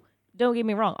 Oh, don't get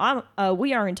me wrong.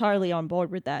 We are entirely on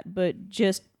board with that, but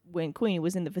just when Queenie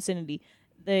was in the vicinity,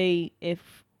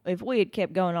 if we had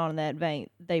kept going on in that vein,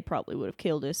 they probably would have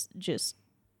killed us just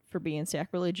for being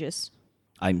sacrilegious.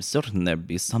 I'm certain there'd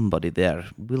be somebody there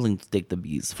willing to take the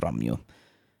bees from you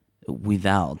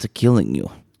without killing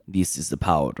you. This is the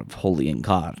power of Holy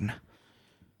Incarn.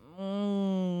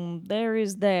 There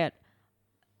is that.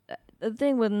 The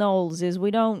thing with Knowles is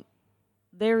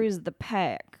there is the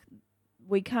pack.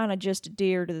 We kind of just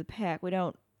adhere to the pack. We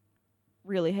don't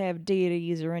really have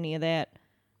deities or any of that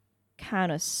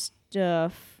kind of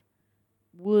stuff.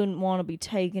 Wouldn't want to be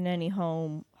taking any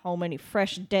any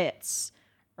fresh debts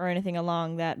or anything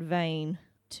along that vein,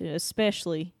 to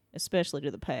especially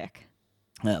to the pack.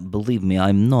 Believe me,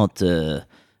 I'm not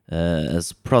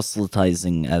as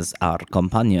proselytizing as our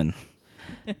companion.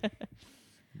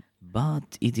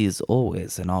 But it is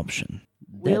always an option.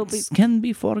 Debts can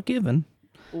be forgiven.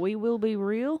 We Will Be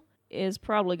Real is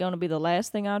probably going to be the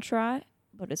last thing I try,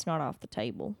 but it's not off the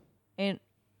table. And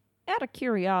out of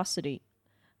curiosity,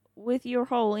 with your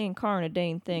whole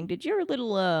Incarnadine thing, did your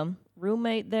little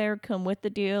roommate there come with the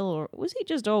deal, or was he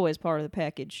just always part of the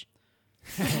package?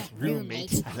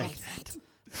 Roommate, I like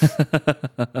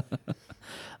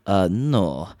that.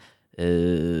 No.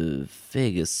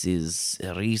 Vegas is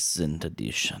a recent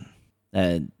addition.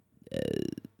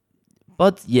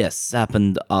 But yes,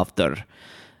 happened after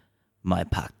my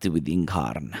pact with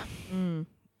Incarn.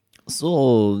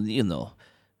 So,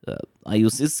 I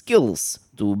use his skills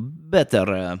to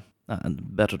better,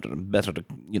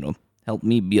 help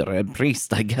me be a red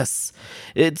priest, I guess.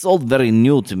 It's all very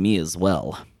new to me as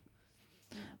well.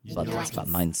 But that's about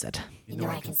mindset.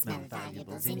 I can smell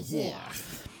valuables in here.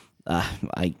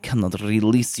 I cannot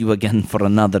release you again for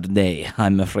another day,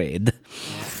 I'm afraid.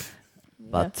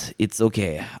 But it's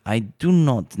okay. I do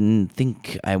not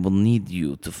think I will need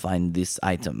you to find this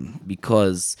item,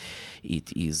 because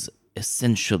it is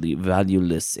essentially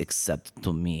valueless except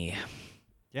to me.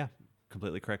 Yeah,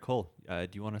 completely correct call. Do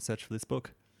you want to search for this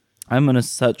book? I'm going to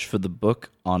search for the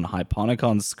book on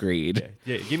Hyponicon Screed.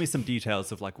 Yeah, give me some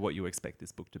details of what you expect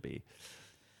this book to be.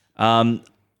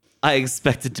 I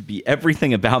expect it to be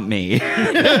everything about me.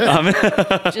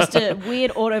 Just a weird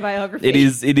autobiography. It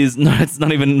is no, it's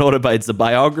not even an autobiography. It's a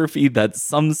biography that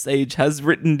some sage has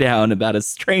written down about a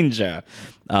stranger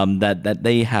that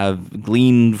they have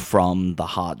gleaned from the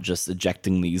heart, just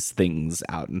ejecting these things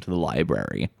out into the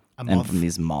library. And from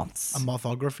these moths. A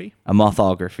mothography? A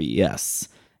mothography, yes.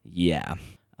 Yeah.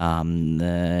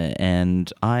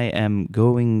 And I am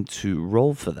going to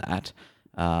roll for that.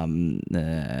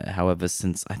 However,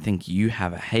 since I think you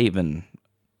have I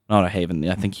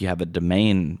think you have a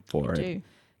domain for it.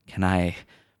 Can I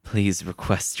please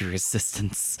request your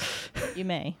assistance? You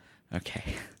may. Okay.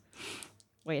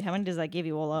 Wait, how many does that give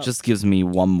you all up? Just gives me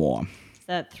one more. Is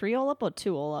that 3 all up or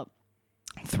 2 all up?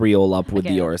 3 all up with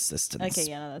Okay. your assistance. Okay,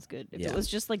 yeah, no, that's good. If Yeah. it was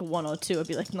just 1 or 2, I'd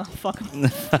be like, no, fuck 'em.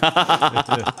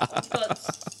 Got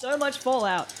so much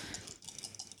fallout.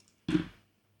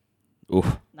 Ooh,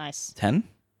 Nice. 10?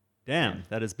 Damn,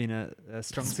 that has been a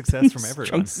strong success from everyone.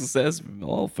 Strong success from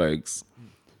all folks.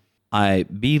 I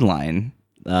beeline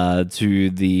to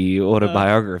the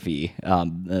autobiography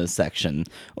section,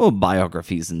 or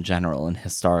biographies in general, and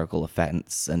historical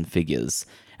events and figures.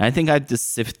 And I think I'd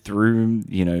just sift through,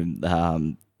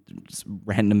 just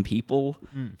random people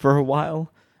for a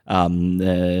while.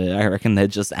 I reckon they're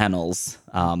just annals,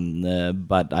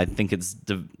 but I think it's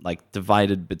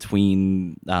divided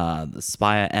between the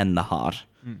Spire and the Heart.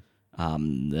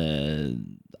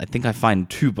 I think I find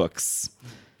 2 books.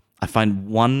 I find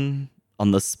one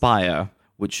on the Spire,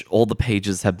 which all the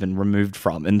pages have been removed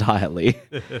from entirely.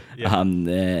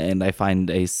 And I find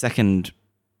a second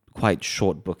quite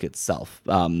short book itself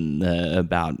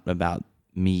about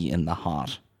me and the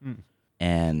Heart.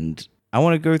 And I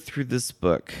want to go through this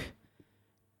book,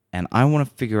 and I want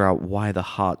to figure out why the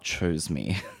Heart chose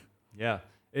me. Yeah,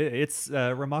 it's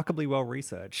remarkably well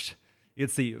researched.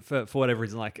 It's for whatever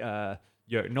reason,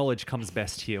 knowledge comes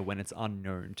best here when it's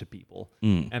unknown to people,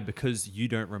 and because you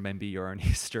don't remember your own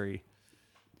history,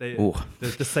 the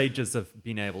sages have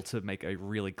been able to make a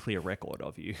really clear record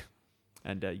of you.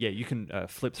 And you can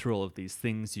flip through all of these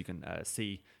things. You can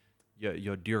see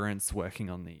your Durance working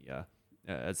on the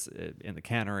in the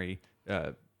cannery.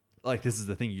 This is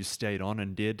the thing you stayed on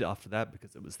and did after that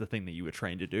because it was the thing that you were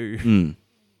trained to do.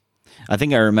 I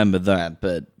think I remember that,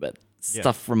 but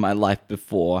stuff from my life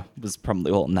before was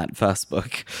probably all in that first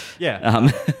book. Yeah.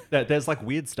 There's like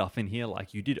weird stuff in here.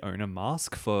 Like you did own a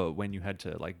mask for when you had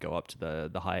to like go up to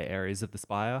the higher areas of the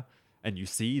spire, and you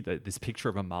see this picture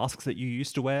of a mask that you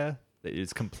used to wear that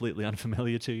is completely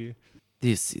unfamiliar to you.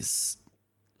 This is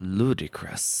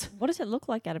ludicrous. What does it look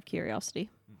like out of curiosity?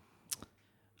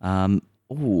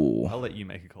 Ooh. I'll let you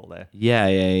make a call there.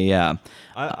 Yeah.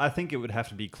 I think it would have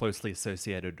to be closely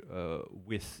associated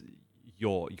with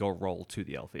your role to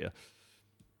the Althea.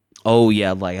 Oh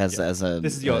yeah, like as a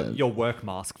This is your work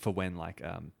mask for when like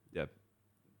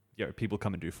people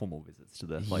come and do formal visits to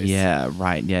the place. Yeah,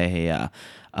 right. Yeah.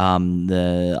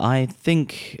 I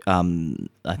think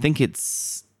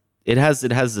it has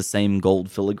the same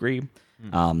gold filigree,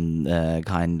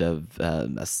 kind of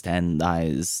a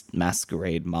standardized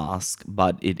masquerade mask,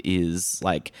 but it is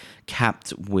like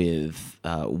capped with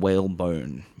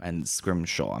whalebone and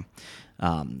scrimshaw.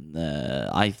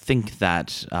 I think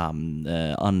that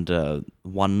under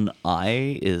one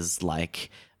eye is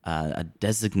like a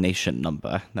designation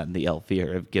number that the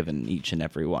Althea have given each and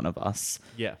every one of us.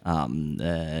 Yeah.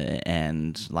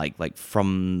 And like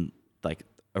from like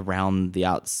around the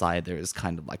outside, there is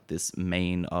kind of like this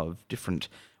mane of different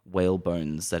whale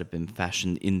bones that have been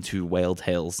fashioned into whale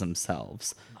tails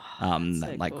themselves,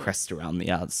 that like cool. crest around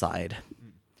the outside.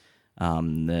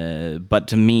 But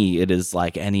to me, it is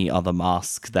like any other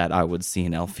mask that I would see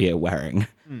an Althea wearing,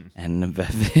 and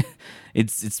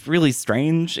it's really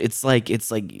strange. It's like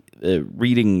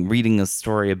reading a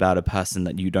story about a person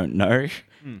that you don't know,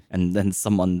 and then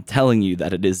someone telling you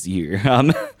that it is you.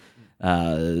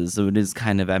 So it is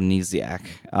kind of amnesiac.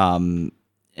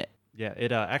 Yeah,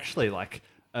 it actually like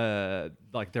there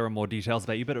are more details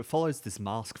about you, but it follows this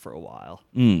mask for a while.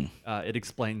 It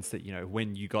explains that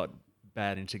when you got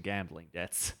bad into gambling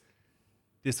debts,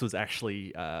 this was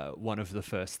actually one of the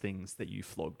first things that you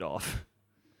flogged off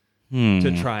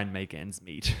to try and make ends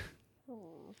meet.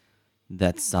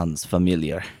 That sounds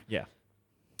familiar. Yeah.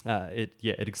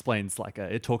 It explains like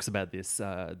it talks about this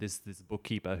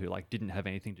bookkeeper who like didn't have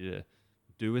anything to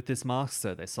do with this mask,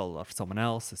 so they sold it off to someone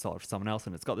else.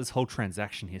 And it's got this whole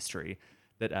transaction history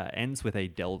that ends with a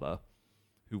delver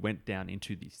who went down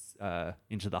into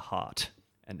the heart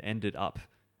and ended up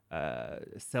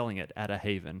selling it at a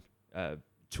haven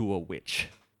to a witch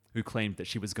who claimed that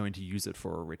she was going to use it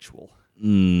for a ritual.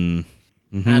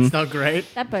 That's not great.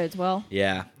 That bodes well.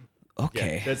 Yeah.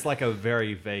 Okay. Yeah, there's like a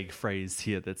very vague phrase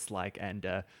here that's like,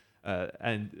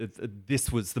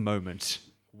 this was the moment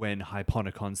when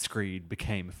Hyponicon Screed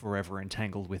became forever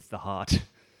entangled with the heart.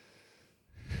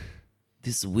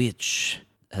 This witch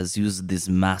has used this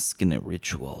mask in a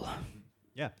ritual.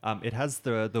 Yeah, it has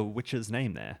the witch's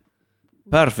name there.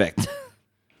 Perfect.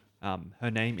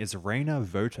 Her name is Rena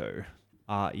Voto,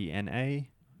 RENAVOTO,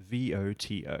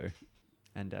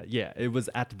 and it was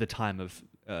at the time of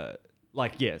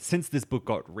since this book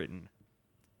got written,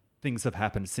 things have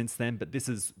happened since then. But this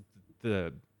is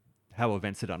how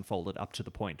events had unfolded up to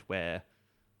the point where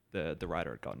the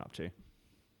writer had gotten up to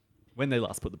when they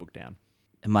last put the book down.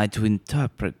 Am I to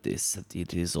interpret this that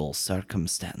it is all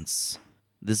circumstance?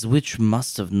 This witch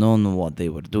must have known what they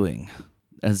were doing.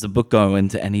 Does the book go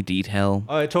into any detail?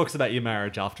 Oh, it talks about your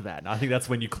marriage after that. And I think that's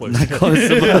when you close it.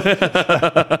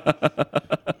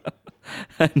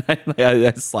 And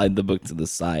I slide the book to the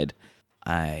side.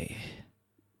 I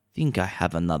think I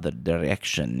have another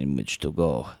direction in which to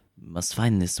go. Must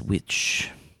find this witch.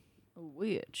 A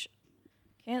witch.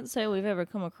 Can't say we've ever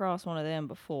come across one of them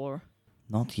before.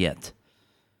 Not yet.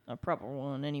 A proper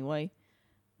one, anyway.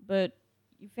 But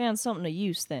you found something of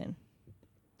use then.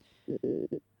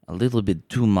 A little bit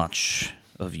too much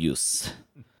of use.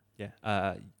 Yeah.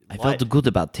 I felt good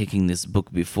about taking this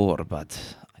book before,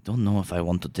 but I don't know if I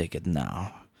want to take it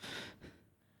now.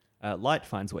 Light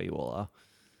finds where you all are.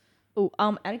 Oh,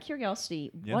 out of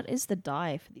curiosity, Yeah. what is the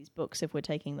die for these books if we're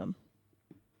taking them?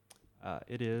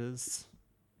 It is...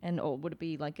 Or would it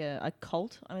be like a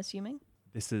cult, I'm assuming?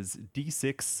 This is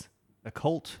D6,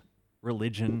 occult,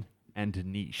 religion, and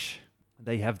niche.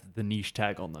 They have the niche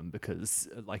tag on them because,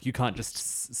 like, you can't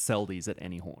just sell these at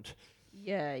any haunt.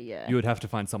 Yeah. You would have to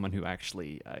find someone who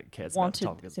actually cares about the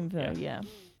topic. Wanted info, yeah.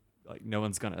 Like, no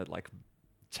one's gonna like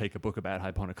take a book about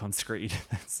Hyponicon Screed.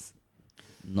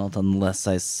 Not unless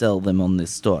I sell them on this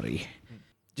story.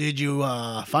 Did you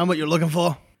find what you're looking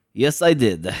for? Yes, I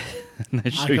did. And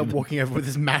I kept walking over with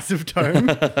this massive tome.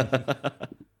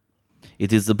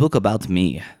 It is a book about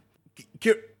me.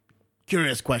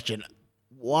 Curious question.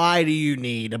 Why do you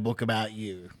need a book about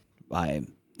you? I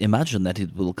imagine that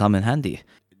it will come in handy.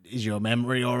 Is your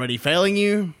memory already failing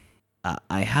you?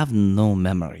 I have no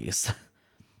memories.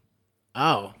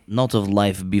 Oh, not of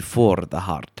life before the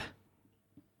heart.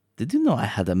 Did you know I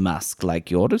had a mask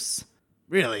like yours?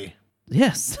 really?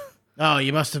 Yes. Oh,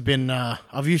 you must have been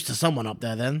of use to someone up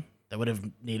there then. That would have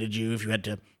needed you if you had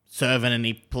to serve in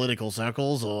any political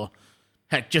circles or,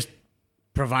 heck, just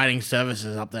providing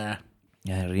services up there.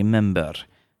 I remember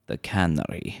the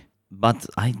cannery, but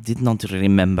I did not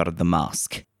remember the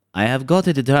mask. I have got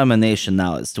a determination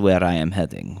now as to where I am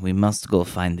heading. We must go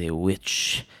find a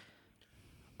witch.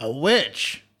 A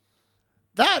witch?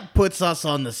 That puts us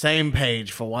on the same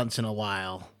page for once in a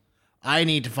while. I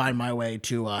need to find my way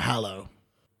to Hallow.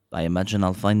 I imagine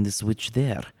I'll find this witch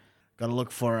there. Gotta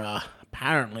look for,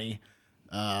 apparently,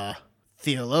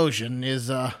 Theologian is,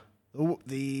 the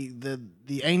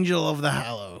angel of the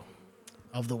Hallow,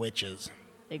 of the witches.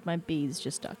 I think my bees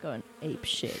just start going ape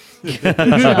shit.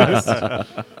 Just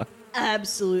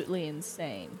absolutely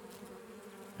insane.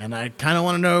 And I kind of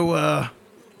want to know,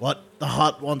 what the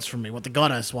heart wants from me, what the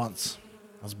goddess wants.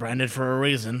 I was branded for a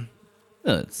reason.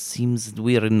 It seems that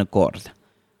we're in accord.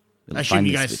 We'll I assume find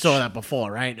you this guys witch. saw that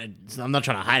before, right? I'm not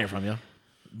trying to hide it from you.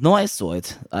 No, I saw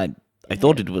it. I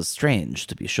thought it was strange,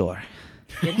 to be sure.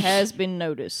 It has been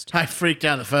noticed. I freaked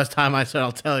out the first time I said,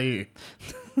 I'll tell you.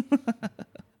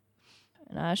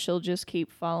 And I shall just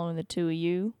keep following the two of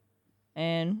you,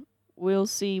 and we'll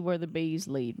see where the bees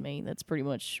lead me. That's pretty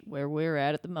much where we're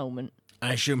at the moment.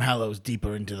 I assume Hallow's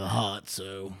deeper into the heart,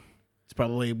 so it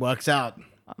probably works out.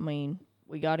 I mean,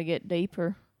 we got to get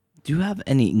deeper. Do you have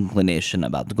any inclination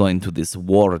about going to this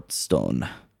ward stone?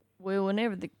 Well,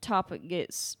 whenever the topic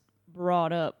gets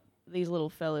brought up, these little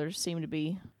fellers seem to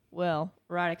be, well,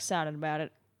 right excited about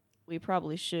it. We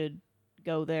probably should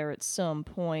go there at some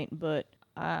point, but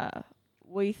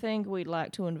we think we'd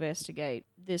like to investigate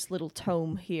this little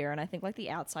tome here. And I think, like, the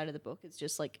outside of the book is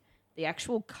just, like, the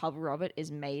actual cover of it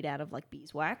is made out of, like,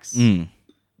 beeswax. And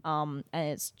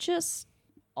it's just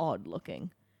odd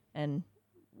looking. And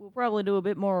we'll probably do a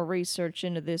bit more research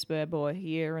into this bad boy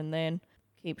here and then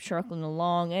keep truckling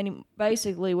along. And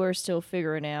basically, we're still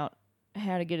figuring out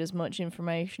how to get as much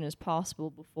information as possible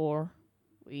before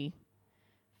we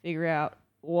figure out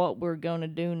what we're going to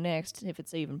do next, if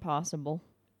it's even possible.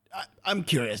 I'm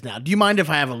curious now. Do you mind if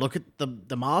I have a look at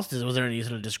the mask? Was there any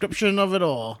sort of description of it,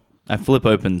 or? I flip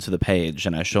open to the page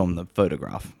and I show him the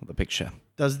photograph, the picture.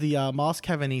 Does the mask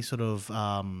have any sort of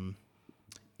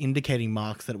indicating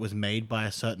marks that it was made by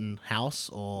a certain house,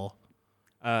 or?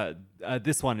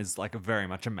 This one is like very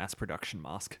much a mass production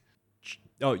mask.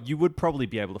 Oh, you would probably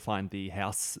be able to find the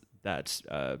house that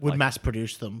Would mass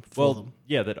produce them for them?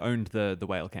 Yeah, that owned the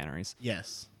whale canneries.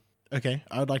 Yes. Okay,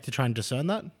 I would like to try and discern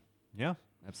that. Yeah,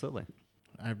 absolutely.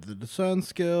 I have the discern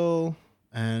skill,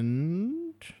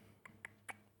 and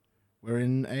we're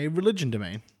in a religion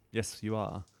domain. Yes, you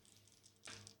are.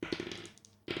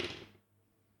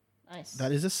 Nice.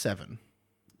 That is a 7.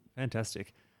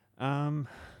 Fantastic.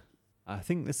 I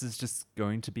think this is just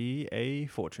going to be a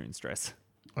fortune stress.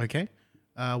 Okay.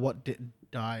 What did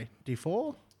die?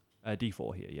 D4?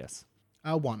 D4 here, yes.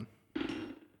 1.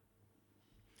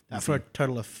 For a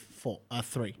total of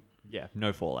 3. Yeah,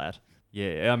 no fallout.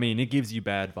 Yeah, I mean, it gives you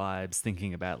bad vibes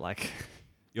thinking about, like,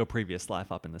 your previous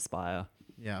life up in the spire.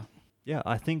 Yeah. Yeah,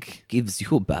 I think... Gives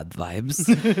you bad vibes.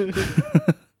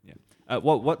 Yeah.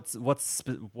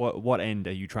 What end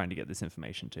are you trying to get this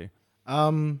information to?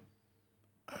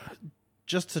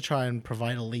 Just to try and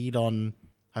provide a lead on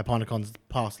Hyponicon's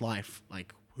past life,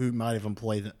 like who might have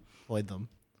employed them.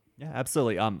 Yeah,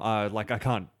 absolutely. I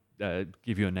can't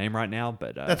give you a name right now,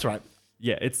 but That's right.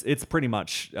 yeah, it's pretty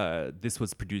much this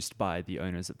was produced by the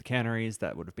owners of the canneries.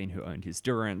 That would have been who owned his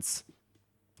Durance.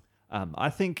 I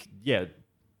think you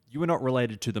were not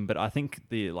related to them, but I think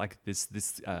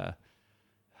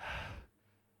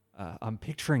I'm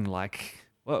picturing like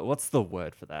what's the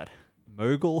word for that?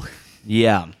 Mogul?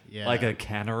 Yeah. Yeah. Like a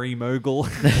cannery mogul.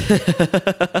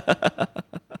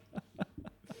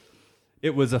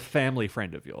 It was a family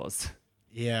friend of yours.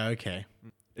 Yeah. Okay.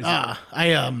 Is I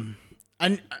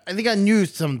think I knew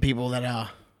some people that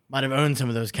might have owned some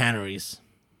of those canneries.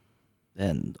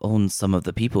 And own some of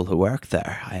the people who work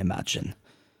there, I imagine.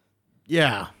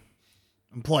 Yeah.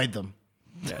 Employed them.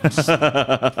 Yeah,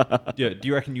 do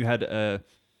you reckon you had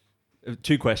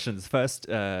 2 questions? First,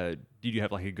 did you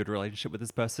have like a good relationship with this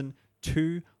person?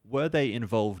 2, were they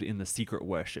involved in the secret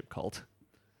worship cult?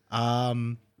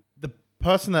 The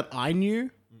person that I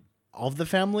knew of the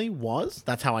family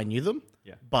that's how I knew them.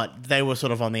 Yeah. But they were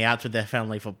sort of on the outs with their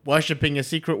family for worshipping a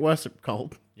secret worship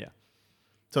cult. Yeah.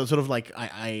 So it's sort of like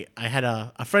I had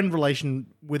a friend relation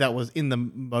that was in the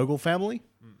Mogul family.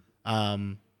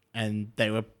 And they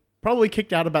were probably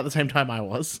kicked out about the same time I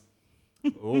was.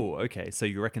 Oh, okay. So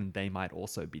you reckon they might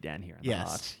also be down here in the Yes.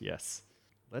 heart? Yes.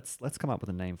 Let's come up with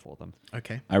a name for them.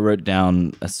 Okay. I wrote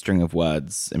down a string of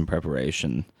words in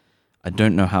preparation. I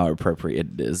don't know how appropriate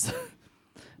it is.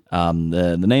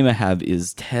 The name I have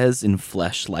is Tears in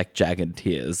Flesh Like Jagged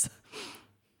Tears.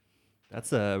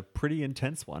 That's a pretty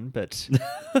intense one, but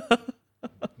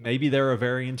maybe they're a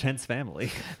very intense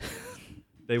family.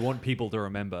 They want people to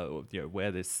remember,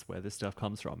 where this stuff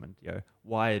comes from, and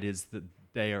why it is that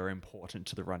they are important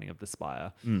to the running of the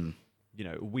Spire.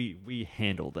 We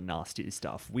handle the nasty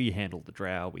stuff. We handle the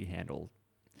drow. We handle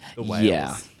the whales.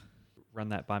 Yeah. Run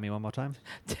that by me one more time.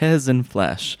 Tears in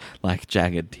Flesh Like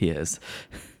Jagged Tears.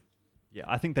 Yeah,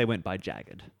 I think they went by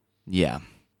Jagged. Yeah.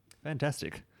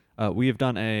 Fantastic. We have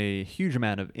done a huge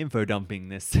amount of info dumping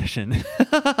this session.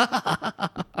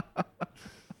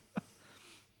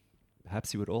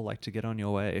 Perhaps you would all like to get on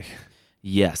your way.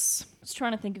 Yes. I was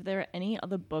trying to think if there are any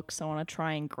other books I want to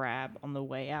try and grab on the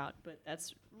way out, but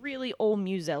that's really all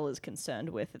Muselle is concerned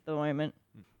with at the moment.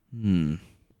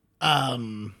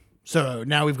 So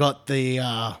now we've got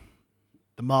the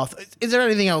moth. Is there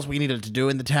anything else we needed to do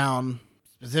in the town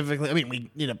specifically? I mean, we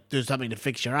need to do something to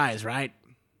fix your eyes, right?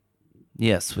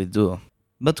 Yes, we do.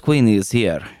 But Queenie is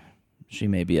here. She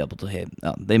may be able to help.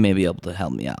 They may be able to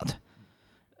help me out.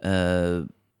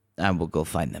 I will go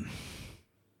find them.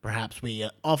 Perhaps we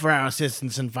offer our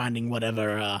assistance in finding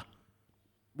whatever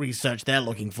research they're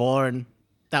looking for, and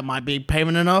that might be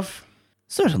payment enough.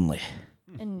 Certainly.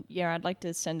 And yeah, I'd like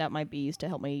to send out my bees to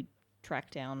help me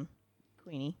track down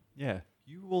Queenie. Yeah,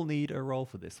 you will need a roll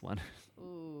for this one.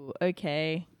 Ooh,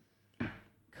 okay.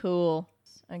 Cool.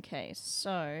 Okay,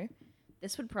 so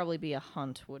this would probably be a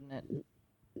hunt, wouldn't it?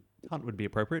 Hunt would be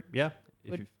appropriate, yeah.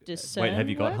 If Would you've- discern wait, have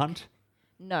you got work? hunt?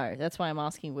 No, that's why I'm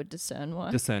asking, would discern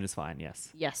work? Discern is fine, yes.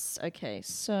 Yes, okay,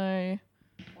 so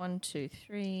 1, 2,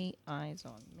 3, eyes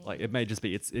on me. Like it may just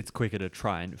be it's quicker to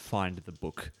try and find the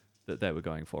book that they were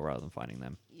going for rather than finding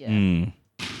them. Yeah,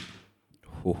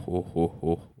 Ho, ho, ho,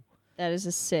 ho. that is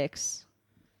a 6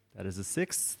 That is a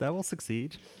 6. That will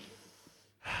succeed.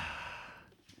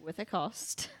 with a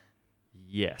cost.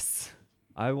 Yes.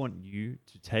 I want you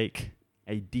to take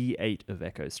a D8 of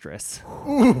echo stress.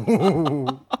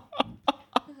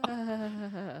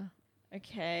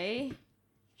 Okay,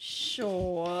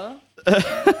 sure.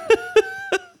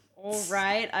 All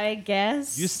right, I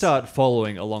guess. You start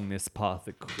following along this path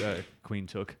that Queen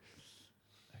took.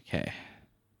 Okay.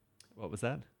 What was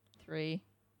that? 3,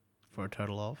 For a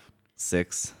total of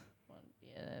 6. 1,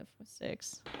 yeah,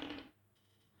 6.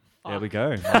 There we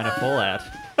go. Minor fallout.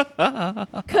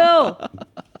 Cool.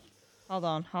 Hold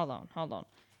on.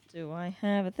 Do I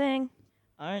have a thing?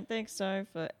 I don't think so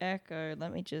for echo.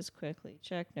 Let me just quickly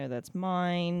check. No, that's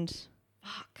mind.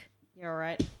 Fuck. You're all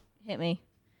right. Hit me.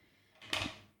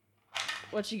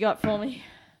 What you got for me?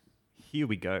 Here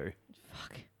we go.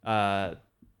 Fuck.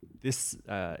 This,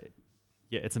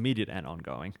 it's immediate and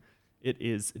ongoing. It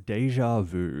is deja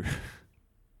vu.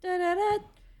 Da-da-da.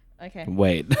 Okay.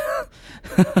 Wait.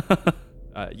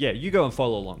 You go and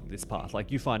follow along this path.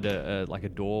 Like you find a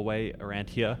doorway around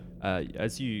here.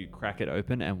 As you crack it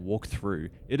open and walk through,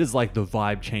 it is like the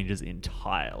vibe changes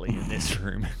entirely in this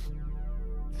room.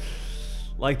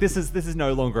 Like this is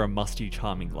no longer a musty,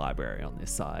 charming library on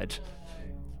this side.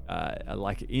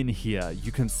 Like in here,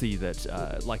 you can see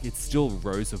that like it's still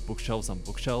rows of bookshelves on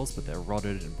bookshelves, but they're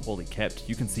rotted and poorly kept.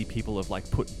 You can see people have like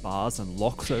put bars and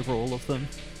locks over all of them.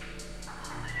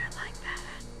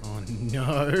 oh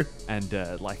no. And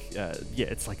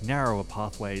it's like narrower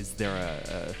pathways. There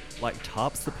are like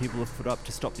tarps that people have put up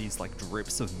to stop these like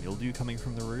drips of mildew coming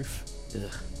from the roof.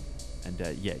 Ugh. And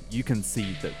you can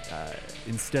see that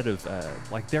instead of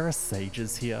like there are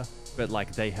sages here, but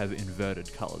like they have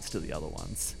inverted colors to the other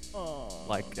ones.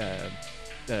 Like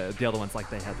the other ones, like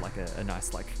they had like a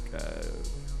nice like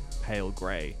pale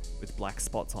grey with black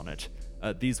spots on it.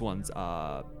 These ones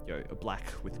are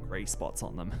black with grey spots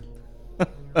on them.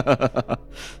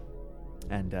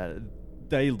 And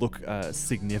they look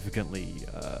significantly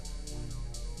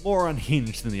more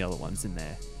unhinged than the other ones in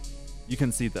there. You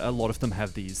can see that a lot of them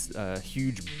have these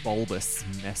huge bulbous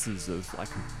messes of like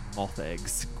moth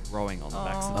eggs growing on the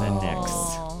backs of their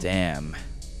necks. Damn.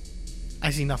 I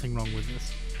see nothing wrong with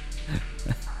this.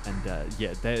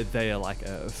 And they are like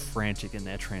frantic in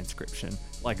their transcription.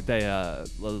 Like they are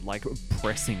like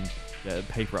pressing the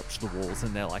paper up to the walls,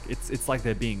 and they're like it's like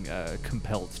they're being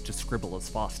compelled to scribble as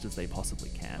fast as they possibly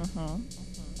can.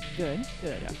 Good.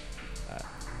 Yeah.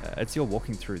 As you're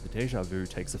walking through, the deja vu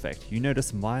takes effect. You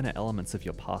notice minor elements of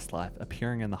your past life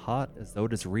appearing in the heart as though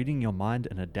it is reading your mind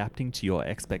and adapting to your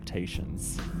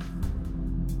expectations.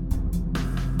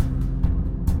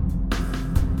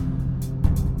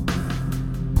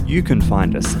 You can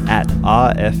find us at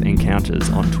RF Encounters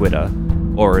on Twitter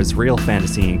or as Real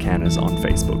Fantasy Encounters on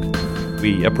Facebook.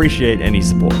 We appreciate any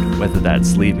support, whether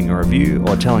that's leaving a review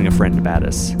or telling a friend about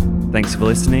us. Thanks for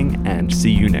listening, and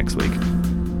see you next week.